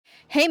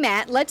Hey,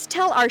 Matt, let's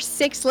tell our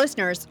 6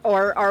 listeners,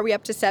 or are we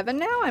up to 7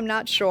 now? I'm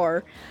not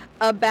sure,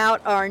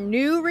 about our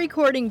new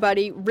recording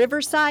buddy,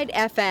 Riverside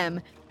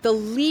FM, the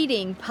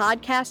leading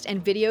podcast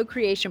and video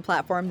creation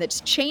platform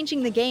that's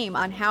changing the game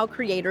on how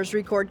creators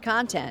record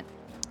content.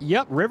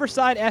 Yep,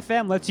 Riverside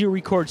FM lets you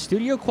record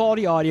studio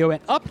quality audio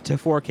and up to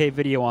 4K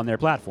video on their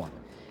platform.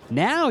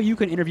 Now you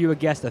can interview a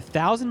guest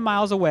 1,000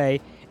 miles away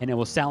and it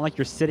will sound like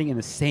you're sitting in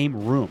the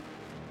same room.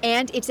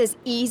 And it's as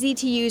easy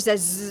to use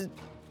as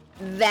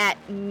that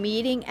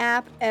meeting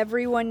app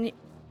everyone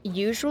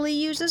usually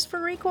uses for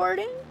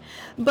recording,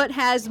 but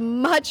has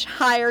much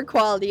higher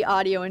quality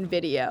audio and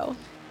video.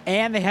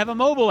 And they have a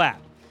mobile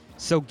app,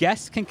 so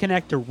guests can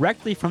connect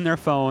directly from their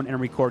phone and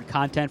record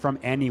content from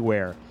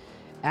anywhere.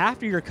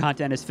 After your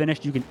content is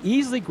finished, you can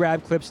easily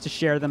grab clips to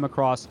share them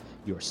across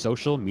your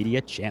social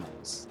media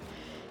channels.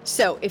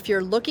 So if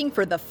you're looking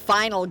for the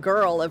final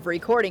girl of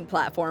recording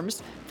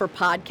platforms for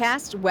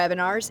podcasts,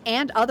 webinars,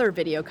 and other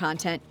video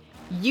content,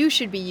 you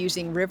should be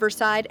using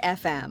Riverside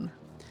FM.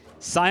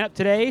 Sign up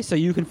today so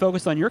you can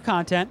focus on your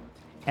content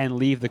and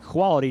leave the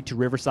quality to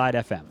Riverside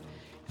FM.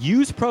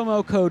 Use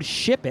promo code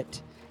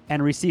SHIPIT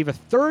and receive a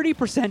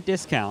 30%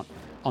 discount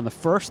on the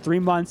first 3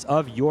 months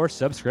of your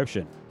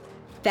subscription.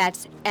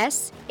 That's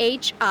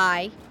SHIPIT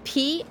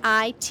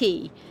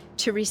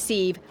to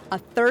receive a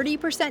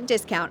 30%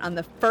 discount on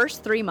the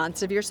first 3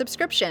 months of your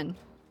subscription.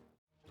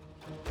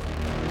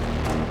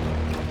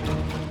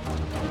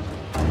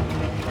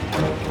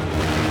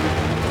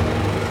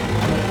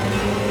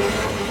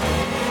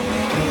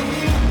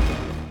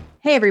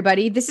 Hey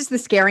everybody, this is the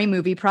Scary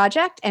Movie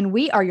Project, and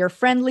we are your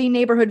friendly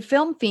neighborhood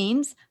film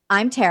fiends.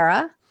 I'm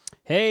Tara.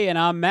 Hey, and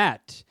I'm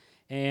Matt.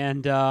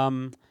 And,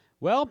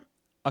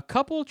 a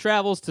couple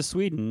travels to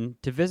Sweden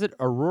to visit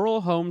a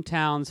rural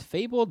hometown's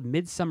fabled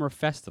Midsummer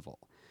Festival.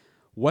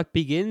 What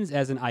begins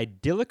as an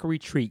idyllic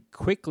retreat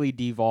quickly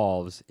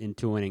devolves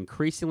into an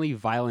increasingly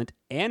violent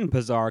and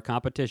bizarre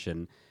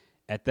competition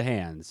at the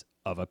hands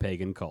of a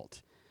pagan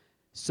cult.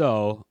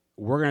 So,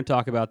 we're going to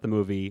talk about the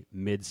movie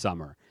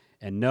Midsommar.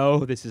 And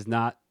no, this is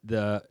not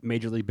the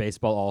Major League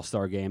Baseball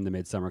All-Star Game, the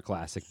Midsummer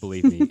Classic.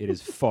 Believe me, it is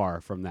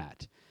far from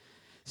that.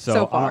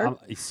 So far?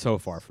 So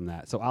far from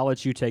that. So I'll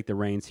let you take the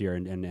reins here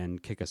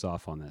and kick us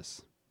off on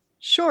this.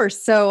 Sure.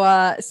 So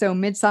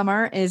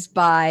Midsommar is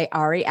by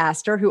Ari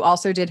Aster, who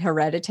also did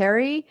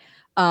Hereditary,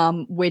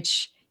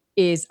 which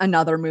is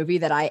another movie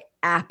that I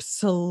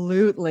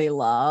absolutely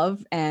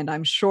love, and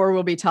I'm sure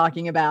we'll be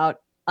talking about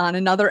on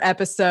another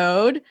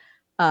episode.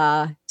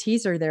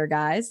 Teaser there,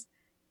 guys.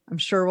 I'm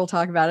sure we'll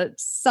talk about it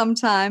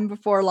sometime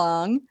before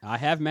long. I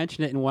have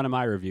mentioned it in one of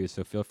my reviews,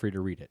 so feel free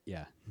to read it.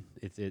 Yeah.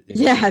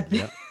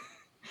 Yeah.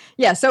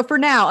 Yeah. So for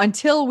now,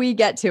 until we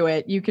get to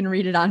it, you can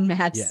read it on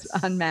Matt's. Yes.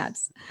 On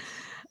Matt's.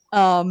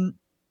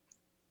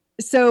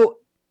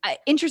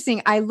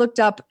 Interesting. I looked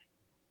up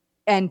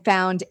and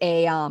found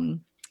a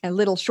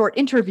little short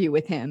interview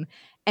with him,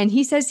 and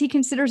he says he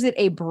considers it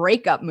a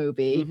breakup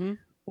movie. Mm-hmm.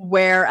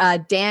 Where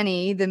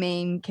Danny, the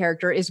main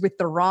character, is with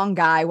the wrong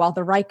guy while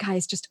the right guy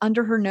is just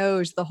under her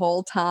nose the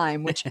whole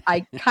time, which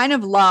I kind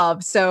of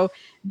love. So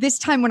this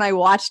time when I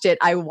watched it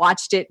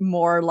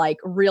more like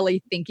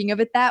really thinking of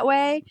it that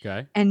way.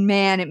 Okay. And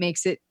man, it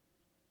makes it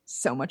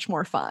so much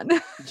more fun.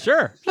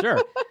 Sure.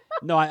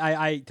 No,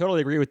 I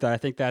totally agree with that. I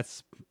think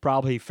that's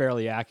probably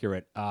fairly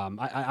accurate.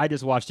 I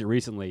just watched it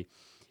recently.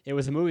 It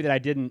was a movie that I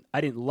didn't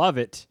love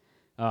it.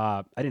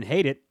 I didn't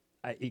hate it.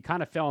 It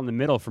kind of fell in the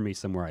middle for me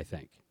somewhere, I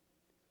think.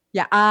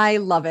 Yeah, I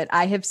love it.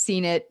 I have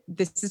seen it.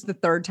 This is the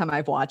third time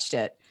I've watched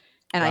it.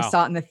 And wow. I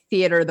saw it in the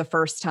theater the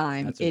first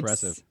time. That's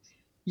impressive.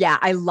 Yeah,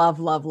 I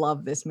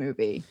love this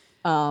movie.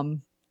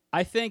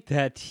 I think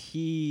that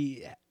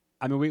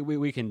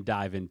we can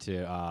dive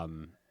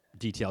into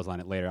details on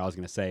it later. I was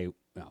going to say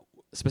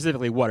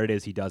specifically what it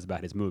is he does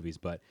about his movies.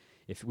 But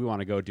if we want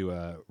to go do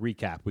a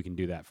recap, we can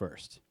do that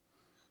first.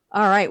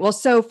 All right. Well,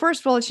 so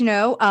first we'll let you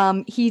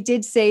know, he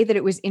did say that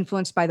it was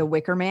influenced by The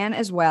Wicker Man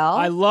as well.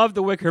 I love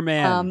The Wicker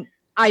Man.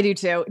 I do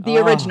too. The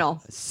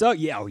original. So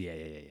yeah,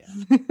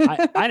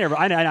 I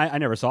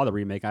never saw the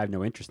remake. I have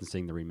no interest in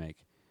seeing the remake.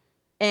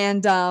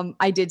 And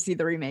I did see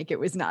the remake. It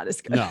was not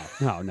as good. No.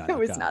 It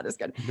was not as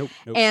good. Nope.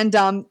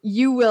 And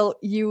you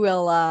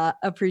will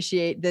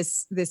appreciate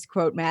this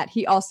quote, Matt.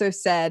 He also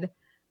said,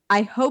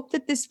 "I hope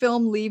that this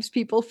film leaves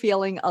people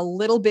feeling a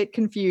little bit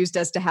confused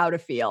as to how to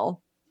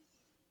feel."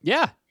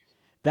 Yeah.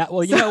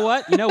 You know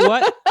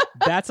what?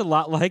 That's a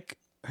lot like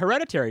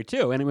Hereditary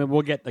too, and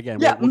we'll get again.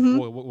 Yeah,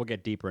 we'll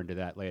get deeper into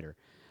that later.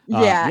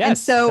 Yeah, yes, and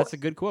so that's a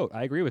good quote.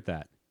 I agree with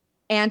that.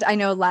 And I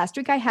know last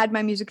week I had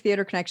my music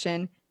theater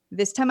connection.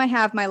 This time I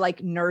have my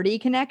nerdy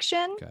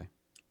connection.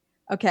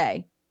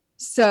 Okay.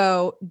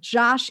 So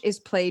Josh is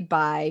played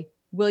by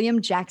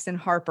William Jackson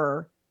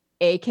Harper,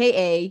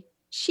 aka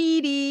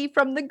Chidi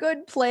from The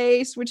Good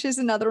Place, which is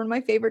another one of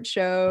my favorite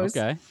shows.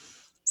 Okay.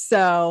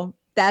 So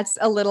that's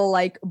a little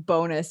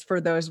bonus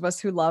for those of us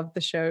who love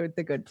the show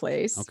The Good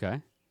Place. Okay.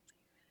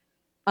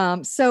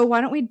 So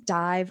why don't we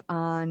dive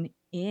on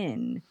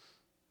in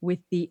with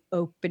the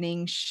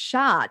opening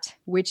shot,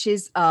 which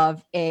is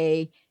of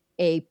a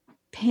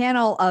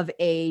panel of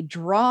a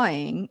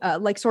drawing,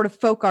 like sort of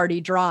folk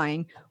arty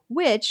drawing,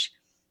 which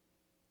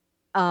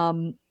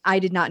I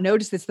did not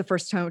notice this the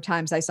first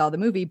times I saw the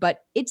movie,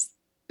 but it's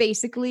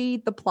basically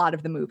the plot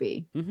of the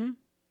movie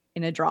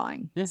in a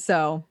drawing. Yeah.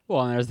 So,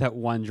 well, and there's that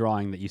one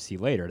drawing that you see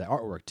later, the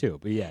artwork too.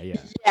 But yeah.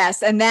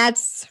 Yes, and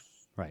that's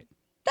right.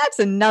 That's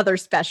another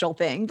special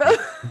thing, but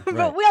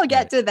Right, we'll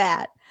get to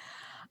that.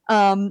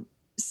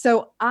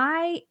 So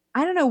I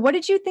don't know. What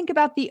did you think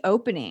about the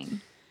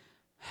opening?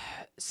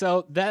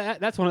 So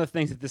that's one of the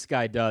things that this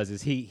guy does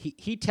is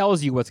he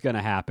tells you what's going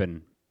to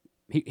happen.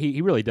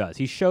 He really does.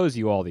 He shows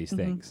you all these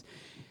things.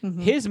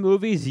 His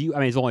movies,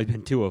 there's only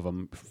been 2 of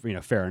them,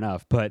 fair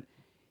enough, but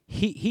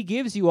he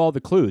gives you all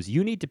the clues.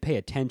 You need to pay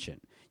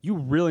attention. You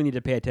really need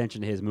to pay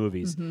attention to his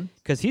movies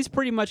because he's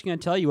pretty much going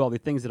to tell you all the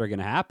things that are going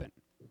to happen.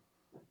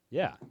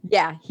 Yeah.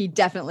 Yeah, he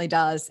definitely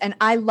does. And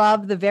I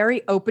love the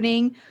very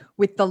opening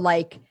with the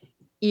like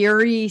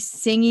eerie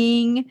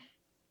singing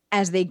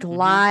as they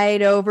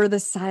glide over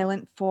the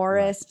silent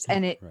forests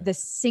and the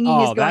singing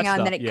is going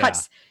on. Then it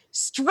cuts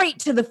straight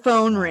to the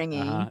phone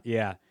ringing.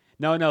 Yeah.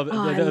 No. I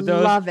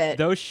love it.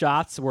 Those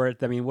shots where,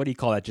 what do you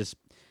call that?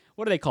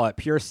 What do they call it?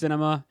 Pure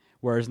cinema,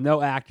 where there's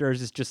no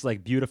actors. It's just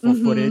like beautiful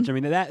footage.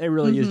 That it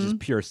really is just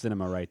pure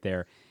cinema right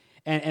there.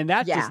 And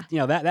that just,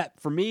 that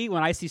for me,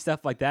 when I see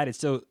stuff like that, it's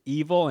so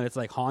evil and it's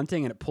like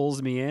haunting and it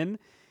pulls me in.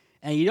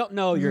 And you don't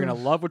know you're going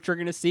to love what you're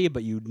going to see,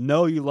 but you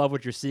know you love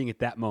what you're seeing at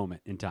that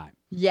moment in time.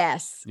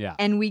 Yes. Yeah.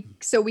 And we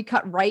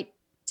cut right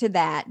to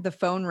that, the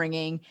phone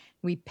ringing.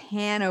 We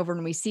pan over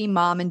and we see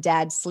mom and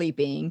dad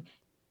sleeping,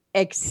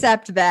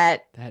 except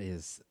that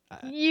is,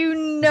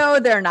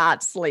 they're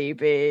not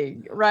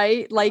sleeping,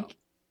 right? Like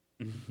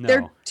no.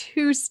 They're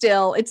too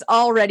still. It's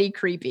already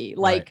creepy.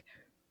 Like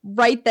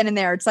right then and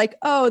there, it's like,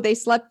 oh, they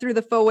slept through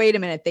the phone. Wait a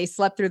minute. They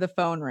slept through the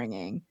phone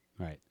ringing.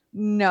 Right.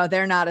 No,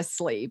 they're not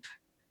asleep.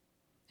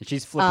 And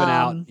she's flipping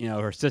out.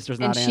 Her sister's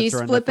not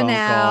answering the phone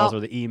calls or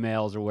the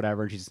emails or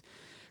whatever. And she's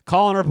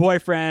calling her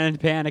boyfriend,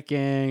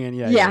 panicking. And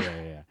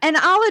yeah. And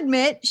I'll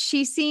admit,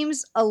 she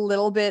seems a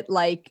little bit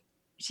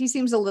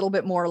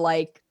more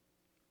like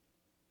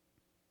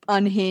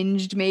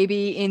unhinged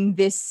maybe in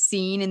this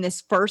scene, in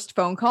this first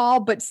phone call,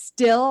 but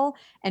still,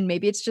 and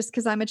maybe it's just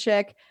because I'm a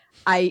chick,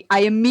 I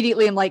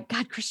immediately am like,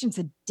 God, Christian's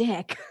a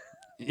dick.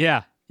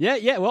 Yeah.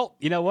 Well,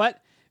 you know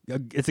what?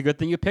 It's a good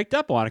thing you picked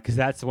up on it because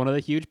that's one of the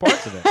huge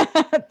parts of it.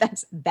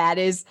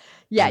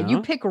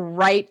 You pick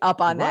right up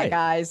on that,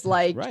 guys.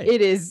 Like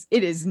it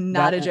is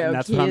not a joke.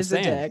 That's what I'm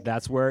saying. A dick.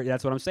 That's what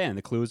I'm saying.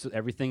 The clues,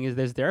 everything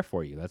is there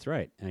for you. That's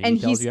right. And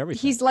he tells you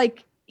everything.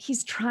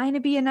 He's trying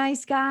to be a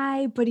nice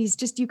guy, but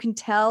you can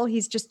tell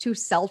he's just too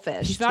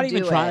selfish. He's not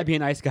even trying to be a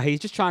nice guy. He's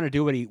just trying to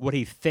do what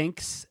he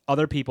thinks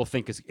other people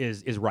think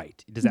is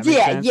right. Does that make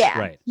sense? Yeah.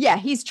 Right. Yeah.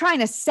 He's trying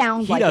to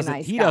sound like a nice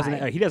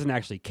guy. He doesn't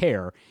actually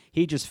care.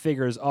 He just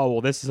figures, oh,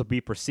 well, this will be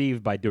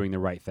perceived by doing the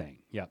right thing.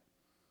 Yep.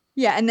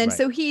 Yeah. And then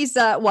so he's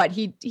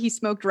he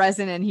smoked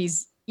resin and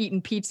he's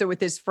eating pizza with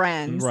his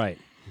friends. Right.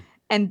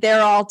 And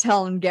they're all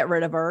telling him get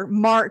rid of her.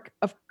 Mark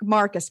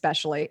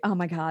especially. Oh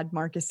my God,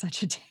 Mark is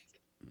such a dick.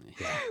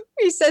 Yeah.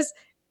 He says,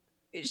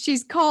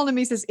 she's calling him.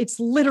 He says, it's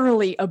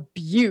literally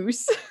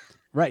abuse.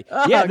 Right.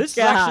 Oh, yeah, this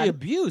God. is actually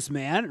abuse,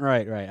 man.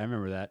 Right. I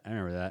remember that.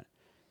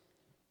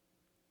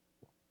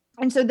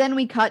 And so then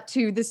we cut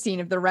to the scene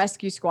of the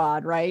rescue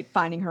squad, right?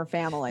 Finding her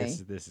family.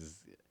 This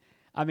is,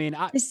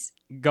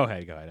 go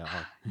ahead.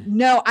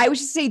 No, I would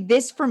just say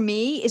this for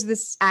me is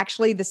this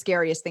actually the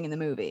scariest thing in the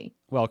movie.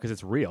 Well, because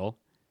it's real.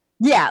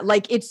 Yeah.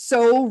 Like it's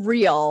so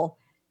real.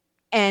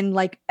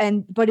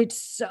 But it's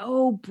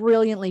so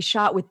brilliantly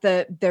shot with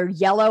their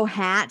yellow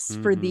hats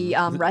for the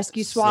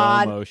rescue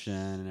squad, slow motion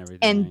and everything,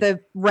 and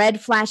the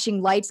red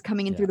flashing lights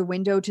coming in through the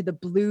window to the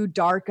blue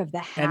dark of the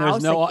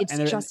house.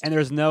 And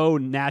there's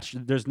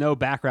no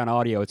background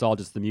audio. It's all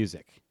just the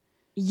music.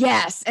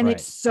 Yes, and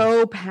it's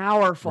so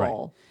powerful.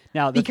 Right.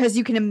 Now, because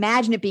you can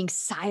imagine it being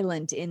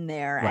silent in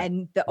there,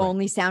 and the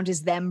only sound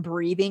is them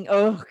breathing.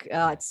 Oh,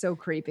 God, it's so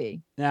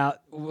creepy. Now,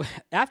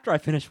 after I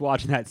finished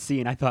watching that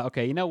scene, I thought,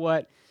 okay, you know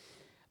what?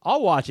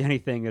 I'll watch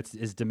anything that's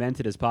as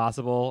demented as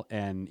possible,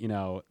 and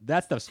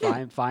that stuff's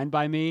fine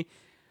by me.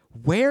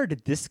 Where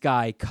did this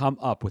guy come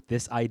up with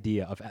this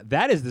idea of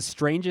that? Is the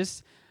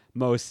strangest,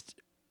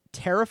 most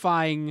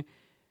terrifying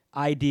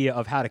idea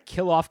of how to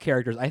kill off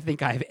characters I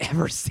think I've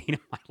ever seen in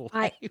my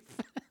life.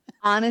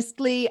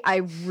 Honestly,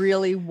 I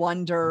really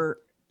wonder.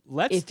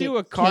 Let's do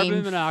a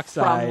carbon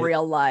monoxide from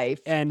real life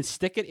and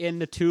stick it in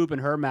the tube in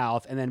her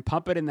mouth and then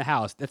pump it in the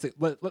house. That's it.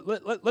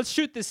 Let's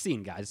shoot this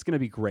scene, guys. It's going to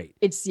be great.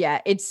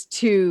 It's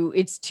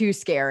too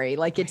scary.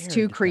 Like it's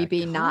too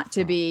creepy not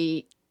to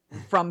be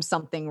from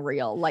something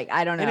real. Like,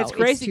 I don't know. And it's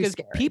crazy because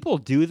people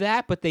do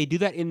that, but they do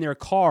that in their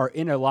car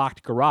in a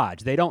locked garage.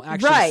 They don't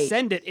actually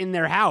send it in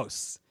their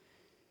house.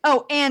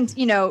 Oh, and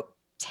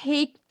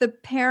take the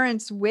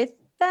parents with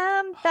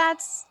them.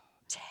 That's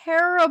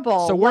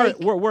terrible. So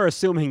we're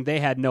assuming they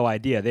had no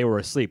idea they were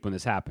asleep when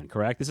this happened,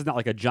 correct? This is not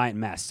like a giant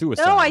mass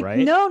suicide, right?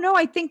 No,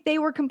 I think they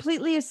were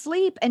completely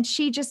asleep, and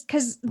she just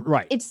because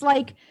it's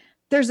like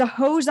there's a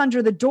hose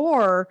under the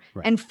door,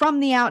 Right. and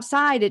from the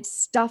outside it's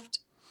stuffed,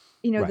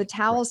 Right, the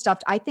towel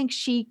stuffed. I think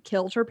she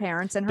killed her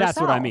parents and herself.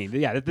 That's what I mean.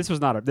 Yeah, this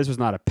was not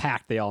a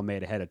pact they all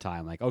made ahead of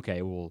time. Like,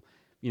 okay, well,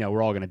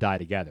 we're all going to die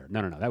together.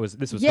 No.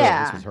 This was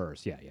Yeah. This was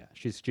hers. Yeah.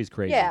 She's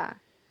crazy. Yeah.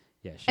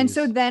 Yeah. And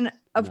so then,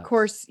 of nuts.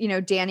 course,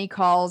 Danny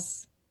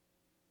calls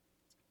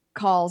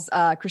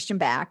Christian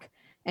back,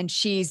 and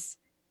she's,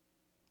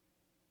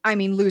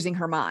 losing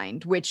her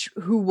mind, which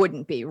who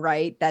wouldn't be,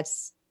 right?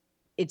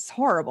 It's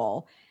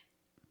horrible.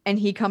 And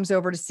he comes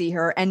over to see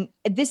her. And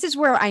this is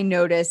where I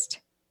noticed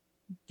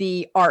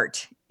the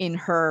art in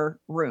her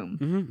room.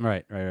 Mm-hmm.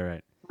 Right.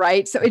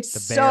 Right. So it's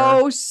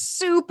so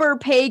super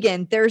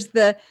pagan. There's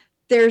the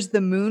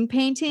moon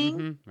painting.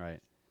 Mm-hmm. Right.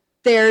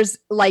 There's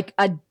like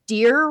a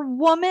deer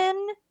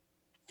woman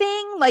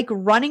thing, like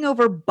running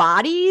over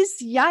bodies.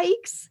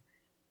 Yikes.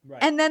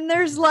 Right. And then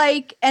there's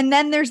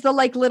the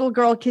like little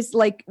girl kiss,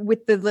 like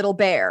with the little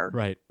bear.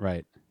 Right.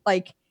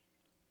 Like,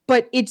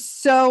 but it's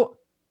so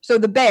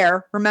the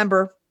bear,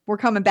 remember, we're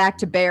coming back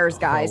to bears,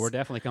 guys. We're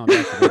definitely coming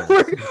back to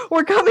bears.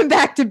 we're coming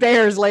back to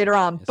bears later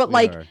on. Yes, but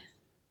like,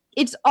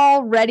 it's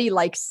already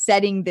like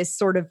setting this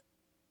sort of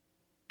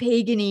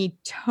pagan-y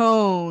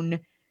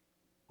tone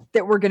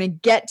that we're going to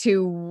get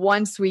to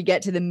once we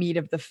get to the meat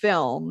of the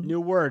film.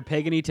 New word,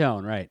 pagan-y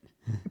tone, right.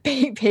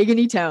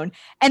 Pagan-y tone.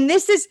 And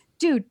this is,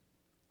 dude,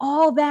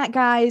 all that,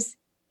 guys,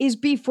 is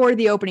before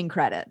the opening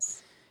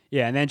credits.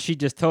 Yeah, and then she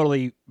just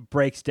totally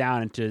breaks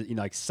down into,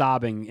 like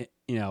sobbing,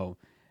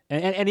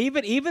 And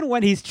even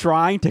when he's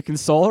trying to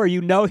console her,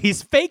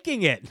 he's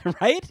faking it,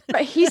 right?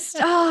 Right. He's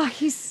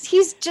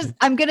just,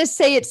 I'm going to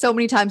say it so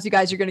many times, you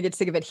guys, you're going to get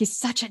sick of it. He's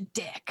such a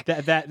dick.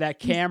 That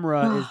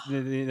camera is,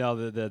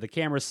 the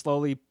camera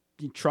slowly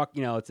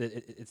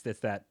it's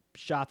that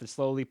shot that's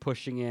slowly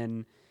pushing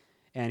in,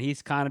 and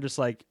he's kind of just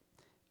like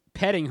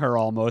petting her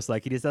almost,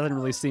 like he just doesn't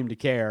really seem to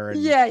care.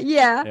 And, yeah.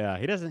 Yeah,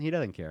 he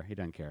doesn't care.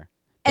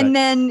 But, and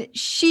then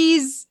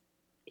I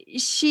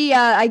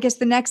guess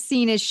the next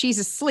scene is she's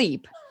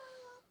asleep.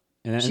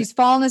 And then, she's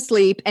fallen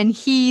asleep, and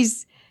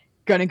he's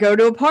gonna go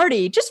to a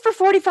party just for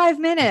 45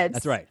 minutes.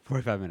 That's right,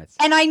 45 minutes.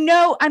 And I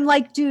know, I'm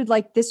like, dude,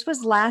 like this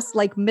was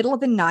middle of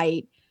the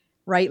night,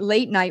 right?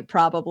 Late night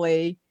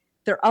probably.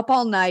 They're up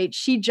all night.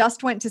 She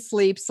just went to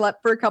sleep,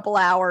 slept for a couple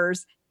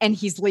hours, and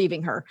he's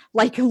leaving her.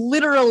 Like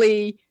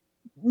literally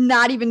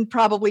not even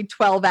probably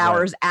 12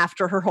 hours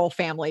after her whole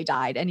family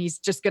died, and he's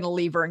just gonna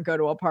leave her and go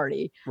to a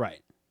party. Right.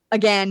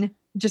 Again,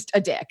 just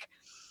a dick.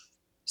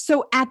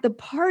 So at the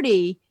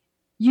party,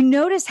 you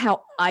notice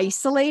how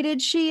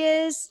isolated she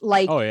is.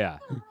 Like, oh yeah,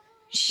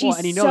 she's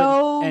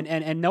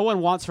and no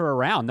one wants her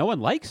around. No one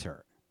likes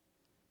her.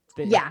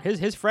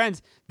 His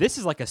friends. This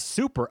is like a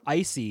super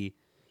icy.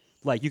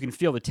 Like you can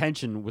feel the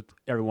tension with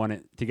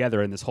everyone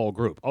together in this whole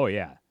group. Oh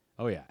yeah,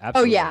 absolutely.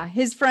 Oh yeah,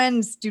 his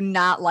friends do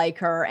not like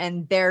her,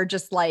 and they're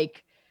just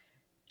like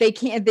they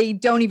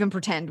don't even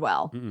pretend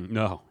well.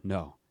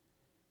 No.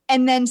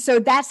 And then so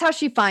that's how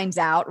she finds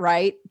out,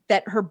 right?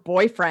 That her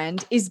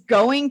boyfriend is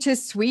going to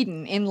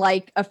Sweden in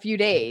like a few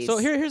days. So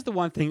here's the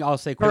one thing I'll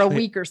say quickly. Or a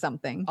week or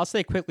something. I'll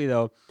say quickly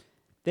though,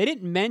 they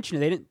didn't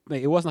mention it.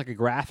 It wasn't like a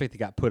graphic that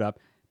got put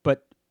up.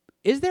 But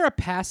is there a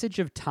passage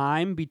of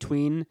time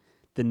between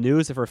the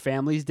news of her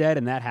family's dead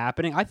and that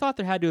happening? I thought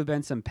there had to have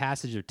been some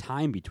passage of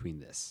time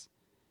between this.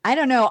 I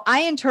don't know.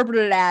 I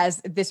interpreted it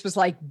as this was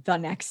like the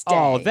next day.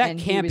 Oh, that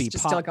can't be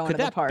still going Could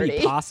to the party. That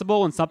be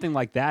possible when something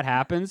like that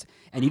happens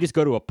and you just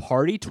go to a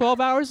party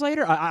 12 hours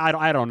later?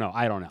 I don't know.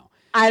 I don't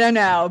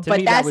know,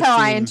 but that's how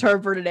I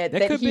interpreted it.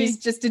 That he's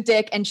be. Just a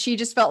dick, and she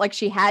just felt like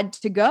she had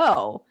to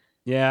go.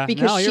 Yeah,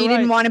 because she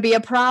didn't want to be a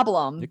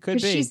problem. It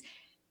could be.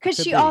 Because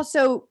she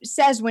also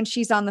says when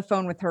she's on the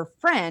phone with her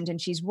friend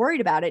and she's worried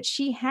about it,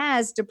 she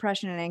has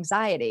depression and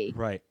anxiety.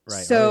 Right.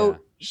 So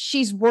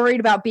she's worried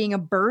about being a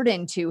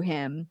burden to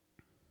him.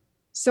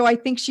 So I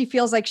think she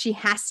feels like she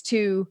has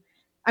to.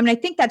 I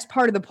think that's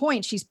part of the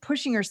point. She's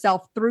pushing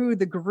herself through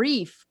the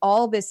grief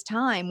all this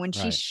time when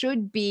she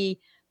should be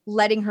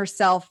letting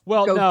herself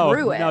go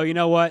through it. No, you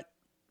know what?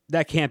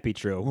 That can't be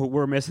true.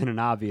 We're missing an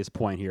obvious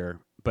point here,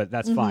 but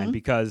that's fine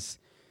because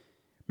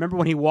remember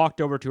when he walked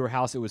over to her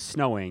house, it was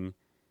snowing.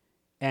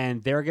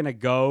 And they're going to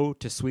go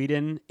to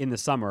Sweden in the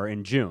summer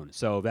in June.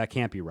 So that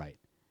can't be right.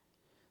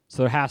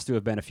 So there has to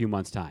have been a few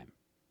months' time.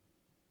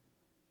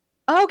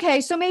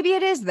 Okay, so maybe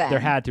it is then. There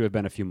had to have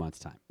been a few months'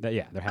 time.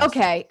 There has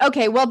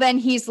Okay, well then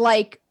he's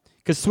like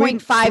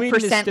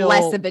 0.5%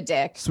 less of a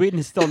dick. Sweden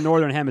is still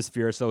northern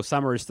hemisphere, so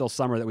summer is still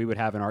summer that we would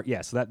have in our...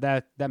 Yeah, so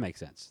that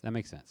makes sense. That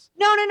makes sense.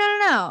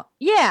 No.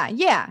 Yeah.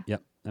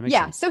 Yep. That makes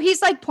sense. So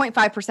he's like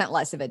 0.5%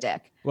 less of a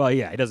dick. Well,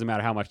 yeah, it doesn't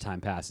matter how much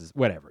time passes.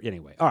 Whatever.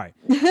 Anyway, all right.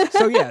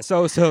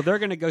 So so they're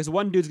gonna go. So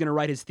one dude's gonna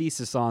write his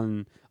thesis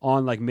on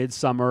like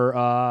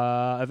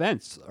Midsommar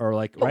events or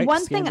like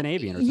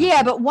Scandinavian or something.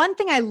 Yeah, but one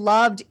thing I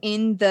loved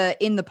in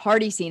the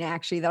party scene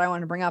actually that I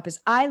want to bring up is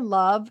I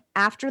love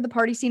after the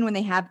party scene when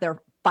they have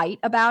their fight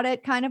about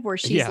it, kind of where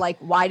she's like,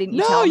 "Why didn't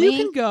you tell me?" No,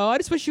 you can go. I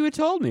just wish you had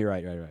told me.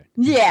 Right.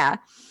 Yeah.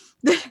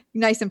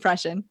 Nice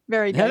impression.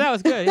 Very good. Yeah, that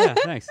was good. Yeah,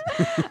 thanks.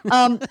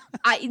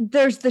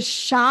 There's the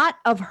shot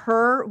of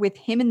her with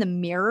him in the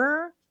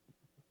mirror.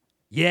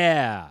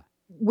 Yeah.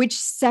 Which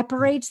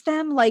separates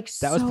them like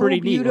that was so pretty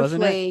beautifully.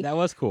 Neat, wasn't it? That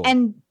was cool.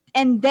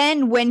 And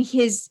then when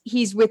he's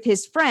with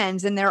his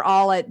friends and they're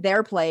all at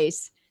their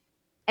place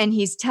and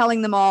he's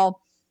telling them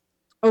all,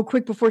 oh,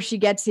 quick before she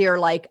gets here,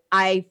 like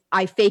I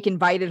fake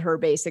invited her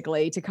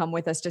basically to come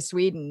with us to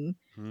Sweden,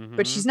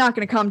 but she's not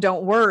going to come.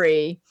 Don't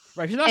worry.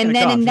 Right. She's not and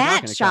then come. in She's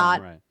that shot,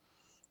 come, right.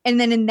 And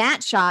then in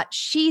that shot,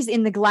 she's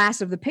in the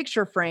glass of the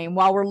picture frame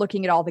while we're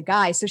looking at all the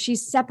guys. So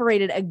she's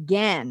separated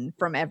again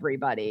from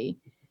everybody.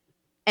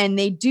 And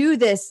they do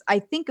this, I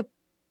think,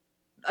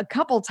 a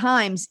couple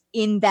times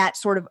in that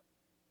sort of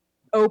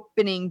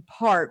opening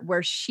part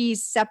where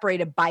she's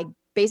separated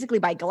basically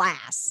by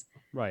glass.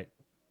 Right.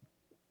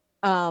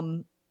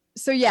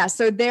 So yeah,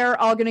 so they're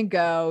all going to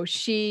go.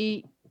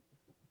 She,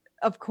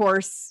 of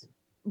course,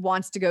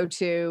 wants to go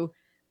too.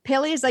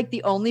 Paley is like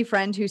the only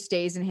friend who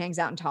stays and hangs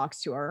out and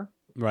talks to her.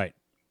 Right.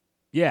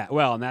 Yeah.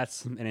 Well, and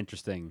that's an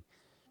interesting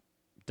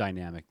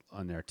dynamic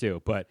on there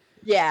too. But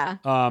yeah.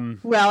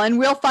 Well, and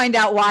we'll find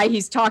out why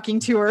he's talking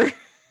to her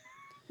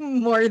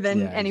more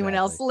than anyone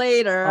else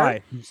later. All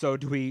right. So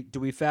do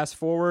we fast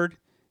forward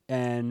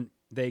and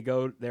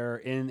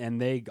they're in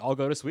and they all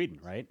go to Sweden,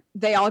 right?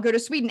 They all go to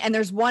Sweden. And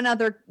there's one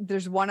other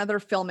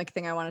filmic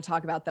thing I want to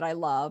talk about that I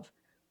love,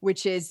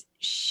 which is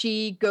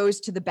she goes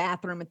to the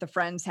bathroom at the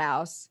friend's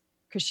house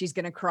because she's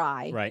going to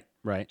cry.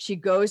 Right. She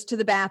goes to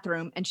the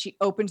bathroom and she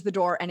opens the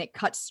door and it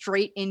cuts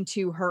straight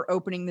into her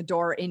opening the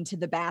door into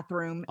the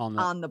bathroom on the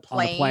plane. On the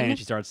plane, and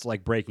she starts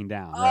like breaking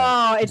down.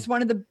 Right? Oh, it's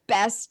one of the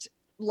best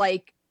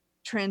like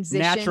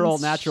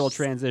transitions. Natural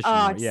transition.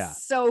 Oh,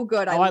 it's so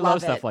good. I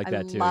love stuff like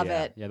that too. Love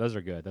yeah. it. Yeah, those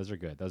are good. Those are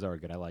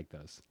good. I like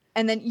those.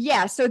 And then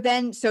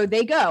so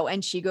they go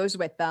and she goes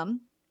with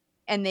them.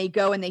 And they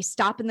go and they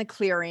stop in the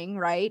clearing,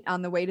 right,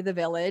 on the way to the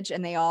village,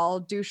 and they all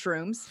do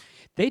shrooms.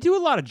 They do a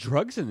lot of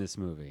drugs in this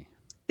movie.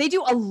 They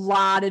do a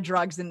lot of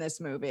drugs in this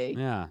movie.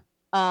 Yeah.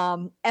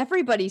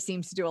 Everybody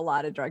seems to do a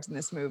lot of drugs in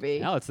this movie.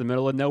 Well, it's the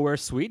middle of nowhere,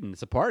 Sweden.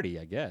 It's a party,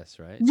 I guess,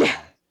 right? Yeah.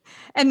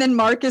 And then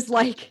Mark is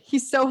like,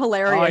 he's so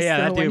hilarious. Oh,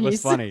 yeah, that dude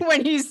was funny.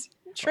 When he's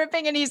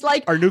tripping and he's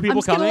like, are new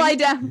people coming? Lie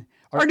down.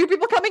 Are new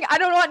people coming? I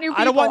don't want new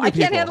people. I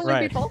can't handle new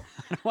people.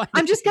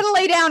 I'm just going to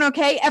lay down,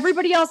 okay?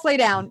 Everybody else lay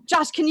down.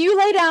 Josh, can you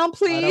lay down,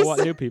 please? I don't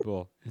want new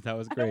people. That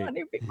was great. I don't want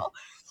new people.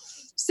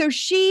 So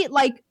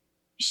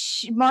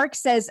Mark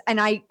says,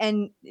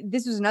 and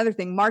this was another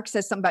thing, Mark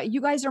says something about, you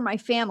guys are my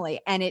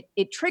family, and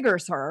it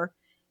triggers her.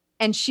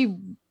 And she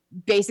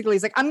basically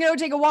is like, I'm going to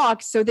go take a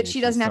walk so that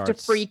she doesn't have to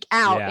freak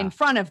out in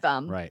front of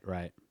them.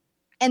 Right.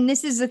 And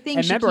this is the thing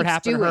and she remember keeps it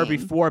happened doing. to her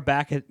before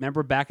back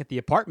at the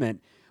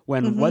apartment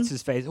when what's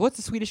his face? What's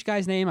the Swedish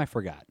guy's name? I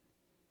forgot.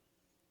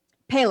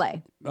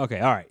 Pele. Okay,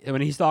 all right. And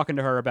when he's talking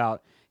to her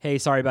about, hey,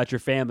 sorry about your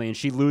family, and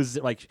she loses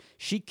it, like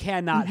she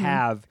cannot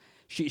have,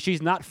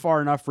 she's not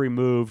far enough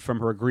removed from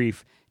her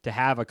grief to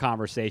have a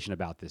conversation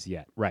about this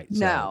yet. Right.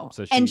 No.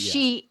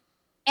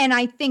 And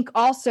I think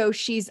also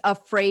she's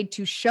afraid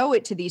to show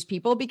it to these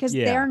people because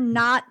they're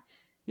not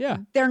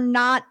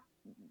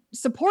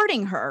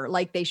supporting her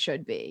like they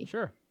should be.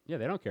 Sure. Yeah,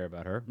 they don't care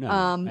about her.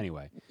 No.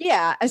 Anyway.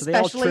 Yeah, so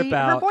especially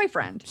her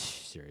boyfriend.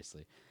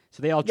 Seriously.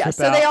 So they all trip out.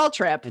 So they all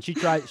trip. And she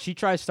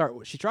tries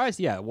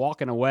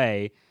walking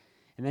away,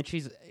 and then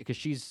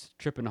she's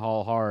tripping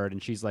all hard,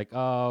 and she's like,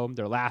 "Oh,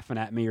 they're laughing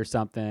at me or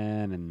something."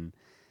 And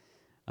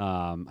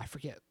I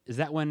forget. Is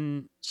that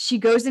when she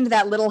goes into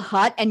that little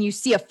hut and you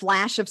see a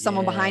flash of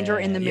someone behind her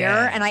in the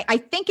mirror? And I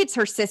think it's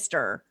her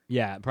sister.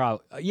 Yeah,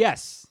 probably.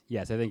 Yes,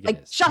 I think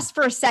it is. Just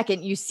for a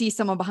second, you see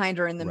someone behind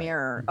her in the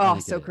mirror. Oh,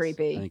 so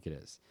creepy. I think it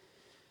is.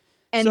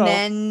 And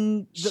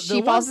then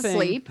she falls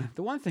asleep.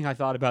 The one thing I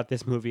thought about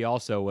this movie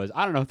also was,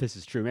 I don't know if this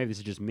is true. Maybe this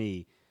is just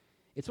me.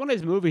 It's one of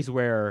those movies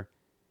where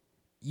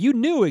you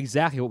knew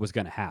exactly what was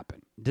going to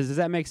happen. Does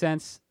that make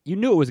sense? You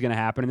knew it was going to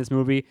happen in this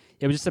movie.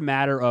 It was just a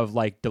matter of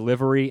like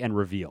delivery and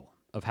reveal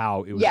of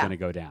how it was going to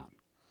go down.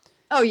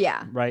 Oh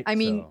yeah. Right. I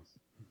mean,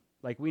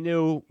 like we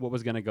knew what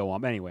was going to go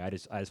on. But anyway, I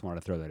just wanted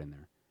to throw that in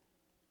there.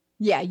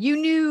 Yeah. You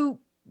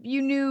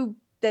knew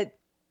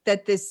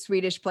that this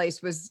Swedish place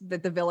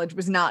that the village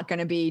was not going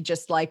to be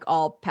just like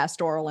all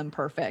pastoral and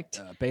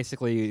perfect.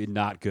 Basically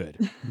not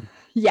good.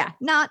 Yeah.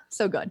 Not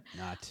so good.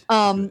 Not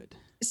good.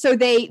 So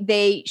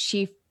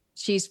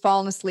she's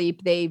fallen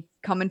asleep. They've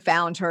come and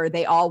found her.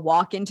 They all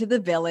walk into the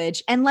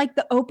village, and like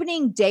the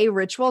opening day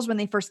rituals when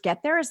they first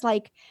get there is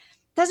like,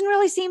 doesn't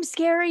really seem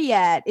scary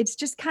yet. It's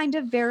just kind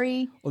of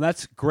very. Well,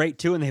 that's great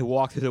too. And they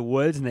walk through the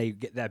woods, and they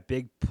get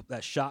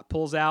that shot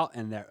pulls out,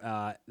 and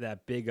that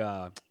big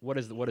what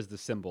is the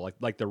symbol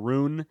like the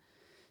rune?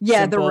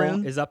 Yeah, the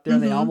rune is up there,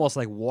 and they almost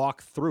like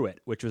walk through it,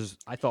 which was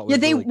I thought was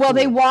they really cool.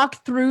 They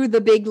walk through the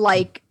big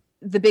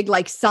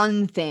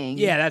sun thing.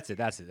 Yeah, that's it.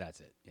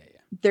 Yeah.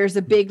 There's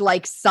a big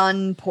like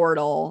sun-shaped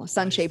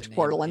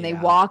portal, and they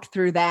walk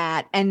through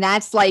that, and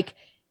that's like.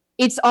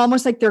 It's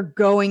almost like they're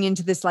going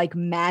into this like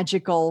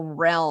magical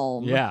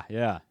realm.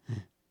 Yeah.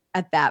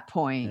 At that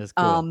point. That's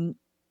cool.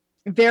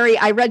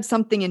 I read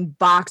something in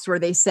Box where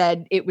they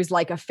said it was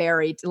like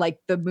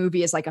the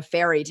movie is like a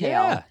fairy tale.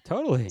 Yeah,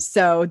 totally.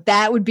 So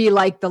that would be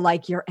like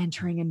you're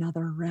entering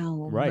another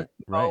realm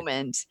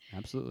moment.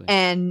 Absolutely.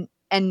 And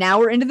now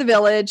we're into the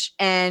village,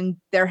 and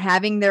they're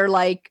having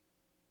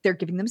they're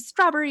giving them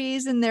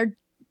strawberries, and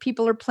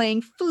people are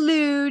playing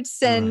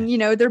flutes, and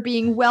they're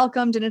being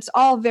welcomed, and it's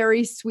all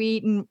very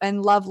sweet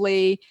and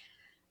lovely.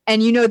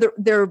 And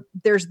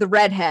there's the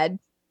redhead,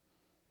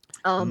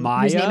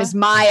 Maya? whose name is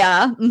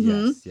Maya.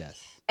 Mm-hmm.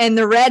 Yes. And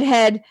the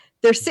redhead,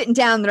 they're sitting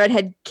down. The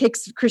redhead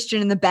kicks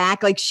Christian in the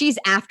back. Like, she's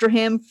after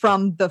him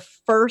from the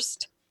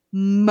first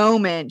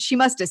moment. She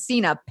must have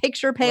seen a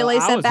picture Pele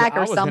sent back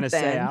or something. I was going to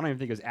say, I don't even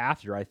think it was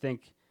after. I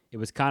think it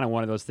was kind of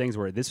one of those things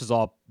where this is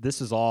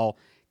all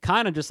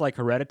kind of just like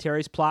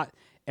Hereditary's plot.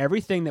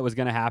 Everything that was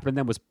going to happen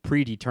then was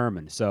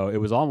predetermined. So it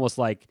was almost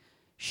like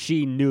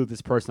she knew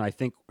this person. I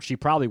think she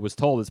probably was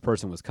told this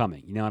person was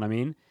coming. You know what I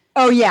mean?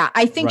 Oh yeah.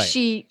 I think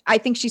she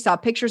saw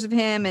pictures of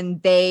him,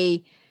 and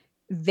they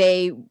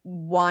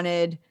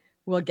wanted,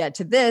 we'll get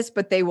to this,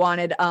 but they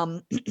wanted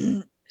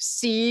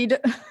seed.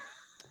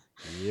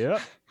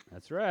 Yep.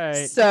 That's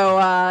right.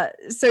 So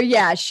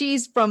yeah,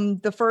 she's from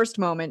the first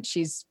moment,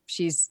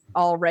 she's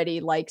already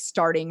like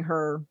starting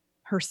her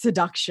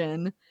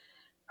seduction,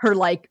 her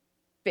like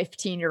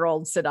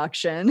 15-year-old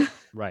seduction.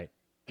 Right.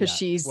 Because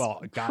she's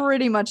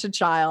pretty much a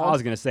child. I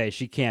was going to say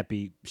she can't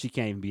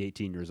even be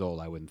 18 years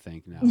old, I wouldn't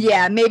think. No.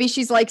 Yeah, maybe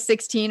she's like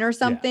 16 or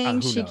something.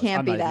 She knows?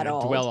 Can't be that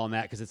old. Dwell on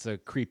that because it's a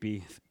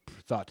creepy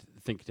thought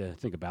to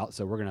think about.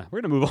 So we're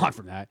gonna move on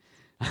from that.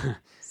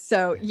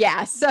 So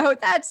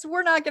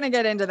we're not gonna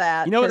get into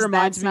that. You know what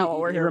reminds me? Not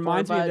what we're here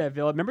reminds for, me of that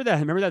village.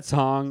 Remember that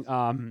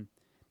song,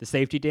 the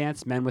safety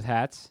dance, Men with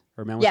Hats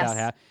or Men Without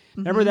Hats.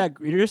 Mm-hmm. Remember that?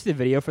 You just the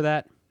video for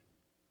that?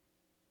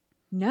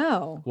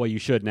 No. Well, you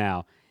should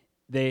now.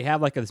 They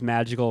have like this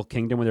magical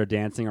kingdom where they're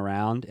dancing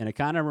around, and it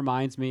kind of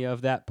reminds me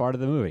of that part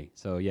of the movie.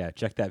 So yeah,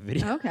 check that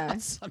video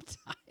out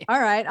sometime. All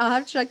right, I'll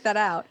have to check that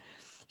out.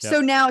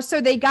 Yep.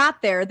 So they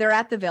got there, they're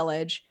at the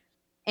village,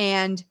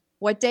 and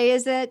what day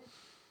is it?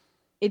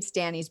 It's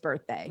Danny's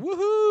birthday.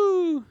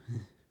 Woohoo!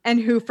 And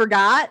who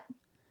forgot?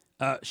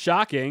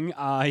 Shocking.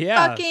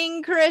 Yeah.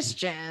 Fucking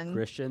Christian.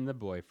 Christian, the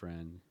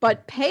boyfriend.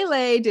 But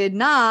Pele did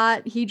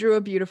not. He drew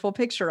a beautiful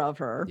picture of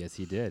her. Yes,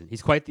 he did.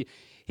 He's quite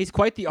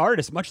the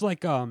artist, much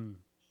like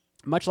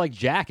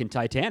Jack in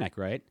Titanic,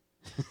 right?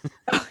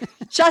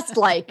 just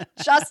like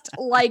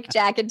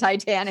Jack in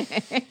Titanic.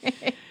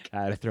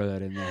 I had to throw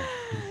that in there.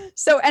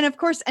 So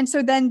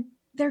then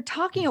they're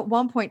talking at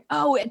one point.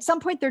 Oh, at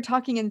some point they're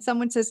talking, and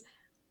someone says,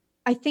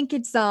 I think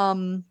it's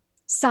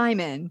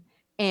Simon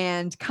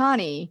and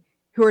Connie,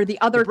 who are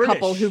the other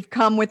couple who've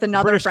come with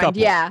another British friend.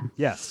 Couple. Yeah.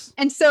 Yes.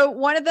 And so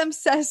one of them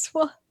says,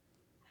 well,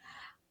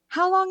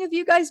 how long have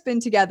you guys been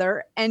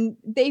together? And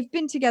they've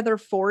been together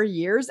 4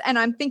 years. And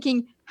I'm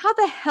thinking, how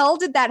the hell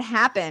did that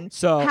happen?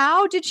 So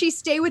how did she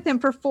stay with him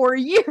for 4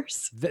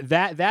 years?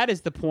 That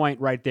is the point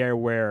right there,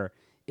 where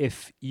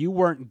if you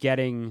weren't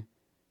getting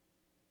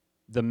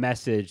the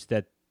message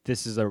that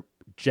this is a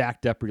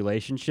jacked up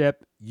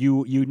relationship,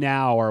 you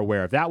now are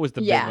aware of. That was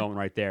the big moment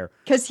right there.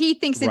 Because he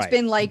thinks it's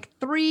been like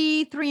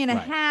three and a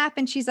half,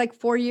 and she's like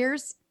 4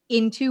 years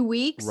in 2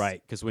 weeks.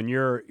 Right. Because when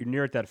you're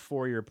at that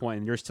 4-year point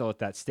and you're still at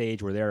that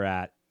stage where they're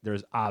at,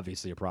 there's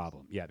obviously a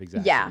problem. Yeah,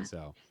 exactly. Yeah.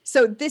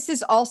 So this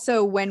is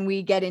also when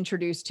we get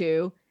introduced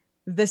to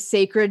the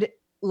sacred,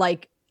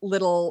 like,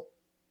 little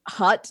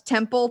hut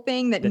temple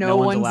thing that no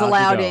one's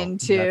allowed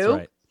into. That's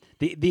right.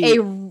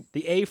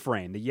 The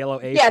A-frame, the yellow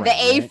A-frame. Yeah, the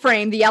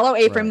A-frame, right? The yellow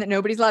A-frame that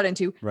nobody's allowed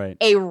into. Right.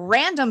 A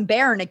random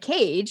bear in a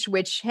cage,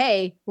 which,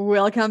 hey,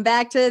 we'll come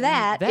back to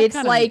that.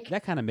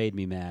 That kind of made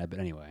me mad, but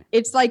anyway.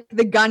 It's like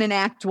the gun in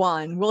Act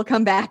 1. We'll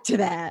come back to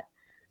that.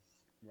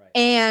 Right.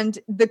 And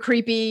the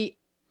creepy,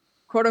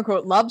 quote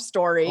unquote, love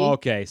story.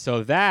 Okay,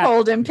 so that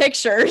told in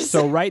pictures.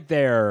 So right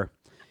there.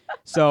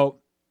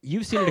 So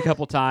you've seen it a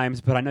couple times,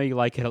 but I know you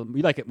like it.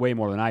 You like it way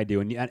more than I do,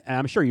 and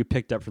I'm sure you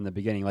picked up from the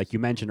beginning, like you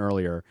mentioned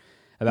earlier,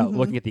 about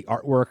looking at the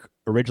artwork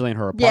originally in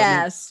her apartment.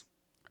 Yes.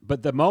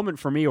 But the moment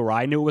for me where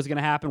I knew it was going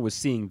to happen was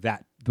seeing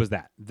that.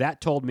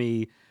 That told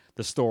me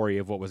the story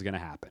of what was going to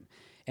happen.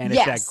 And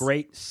it's that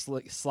great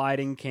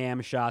sliding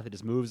cam shot that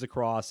just moves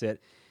across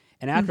it.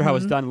 And after I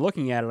was done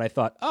looking at it, I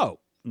thought, oh,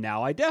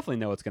 now I definitely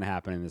know what's going to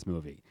happen in this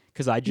movie.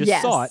 Because I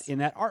just saw it in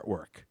that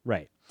artwork.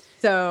 Right.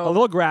 So a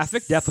little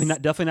graphic, definitely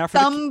not for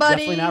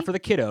the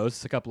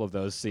kiddos. A couple of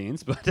those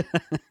scenes, but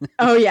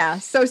oh yeah.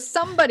 So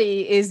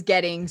somebody is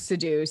getting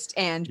seduced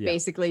and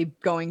basically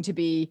going to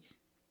be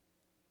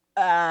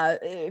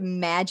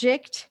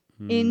magicked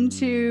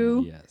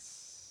into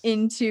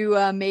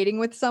mating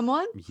with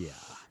someone. Yeah.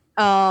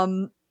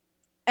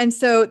 And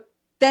so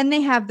then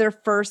they have their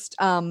first.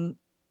 They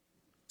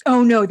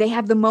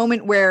have the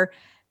moment where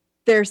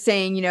they're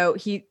saying,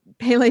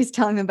 Pele's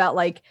telling them about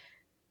like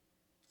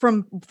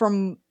from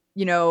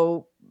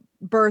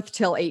birth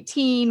till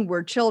 18,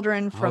 we're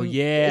children. From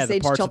this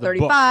age till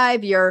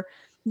 35, you're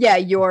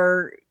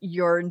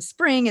in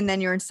spring, and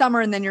then you're in summer,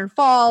 and then you're in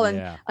fall,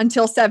 and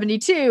until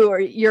 72, or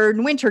you're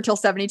in winter till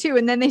 72.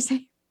 And then they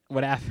say,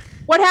 What happened?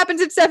 What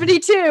happens at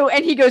 72?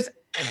 And he goes,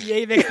 yeah,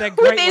 he makes that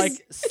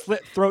great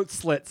throat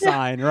slit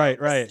sign. Right.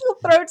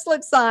 Throat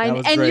slit sign.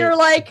 And great. you're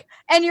like,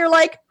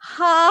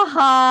 ha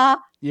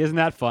ha. Isn't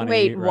that funny?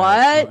 Wait, right.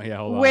 what? Oh, yeah,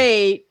 hold on.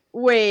 Wait.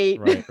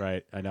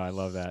 Right. I know. I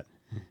love that.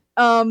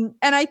 And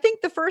I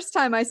think the first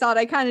time I saw it,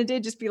 I kind of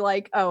did just be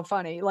like, oh,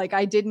 funny. Like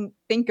I didn't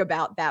think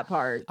about that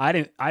part. I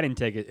didn't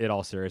take it at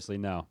all seriously.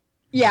 No.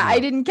 Yeah, I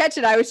didn't catch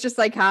it. I was just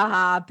like,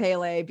 haha,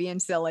 Pele being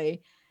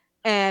silly.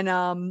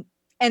 And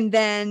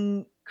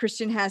then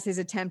Christian has his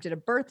attempt at a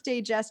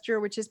birthday gesture,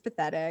 which is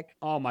pathetic.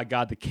 Oh my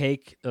God, the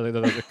cake, the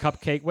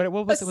cupcake. What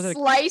was it? Was it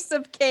slice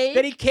of cake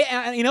that he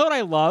can't? You know what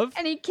I love?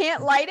 And he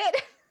can't light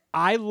it.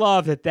 I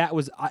love that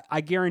was.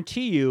 I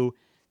guarantee you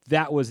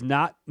that was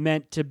not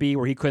meant to be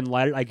where he couldn't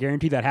light it. I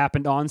guarantee that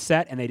happened on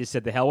set, and they just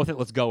said, "The hell with it,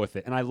 let's go with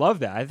it." And I love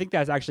that. I think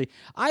that's actually.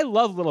 I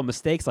love little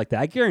mistakes like that.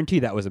 I guarantee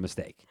that was a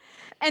mistake.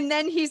 And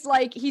then he's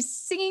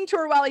singing to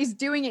her while he's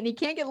doing it, and he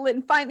can't get lit.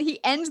 And finally, he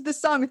ends the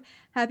song with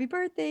 "Happy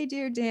birthday,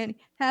 dear Danny.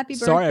 Happy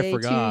birthday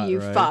to you,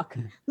 right? fuck."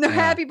 No, yeah.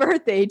 Happy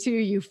birthday to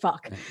you,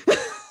 fuck.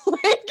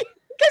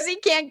 Because he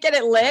can't get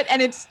it lit,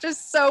 and it's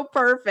just so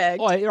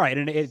perfect. Well, right,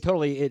 and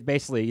it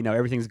basically,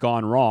 everything's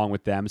gone wrong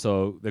with them.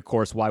 So, of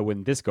course, why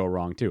wouldn't this go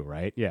wrong too,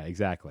 right? Yeah,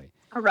 exactly.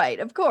 Right,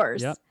 of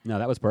course. Yep. No,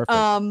 that was perfect.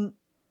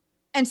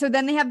 And so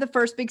then they have the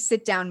first big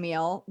sit-down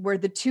meal where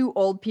the two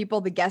old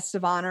people, the guests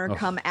of honor,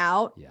 come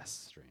out.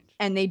 Yes, strange.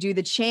 And they do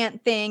the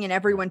chant thing and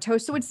everyone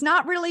toasts. So it's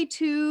not really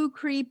too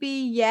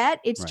creepy yet.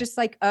 It's just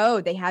like,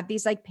 oh, they have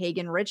these like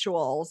pagan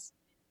rituals.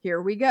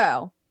 Here we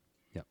go.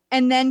 Yep.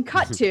 And then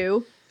cut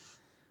to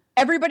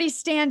everybody's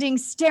standing,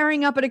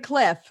 staring up at a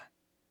cliff.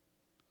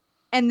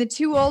 And the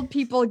two old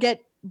people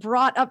get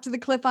brought up to the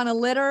cliff on a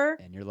litter.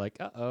 And you're like,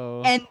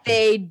 uh-oh. And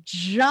they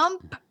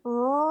jump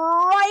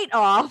right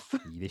off.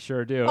 They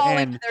sure do.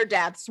 Falling to their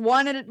deaths,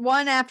 one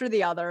after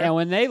the other. And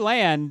when they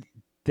land,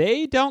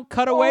 they don't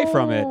cut away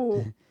from it.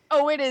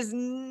 Oh, it is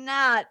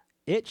not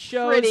It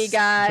shows pretty,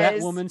 guys. That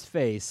woman's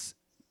face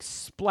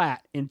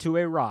splat into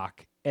a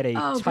rock at a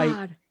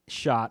tight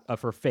shot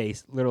of her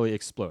face literally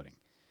exploding.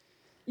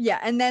 Yeah,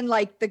 and then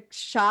like the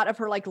shot of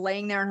her like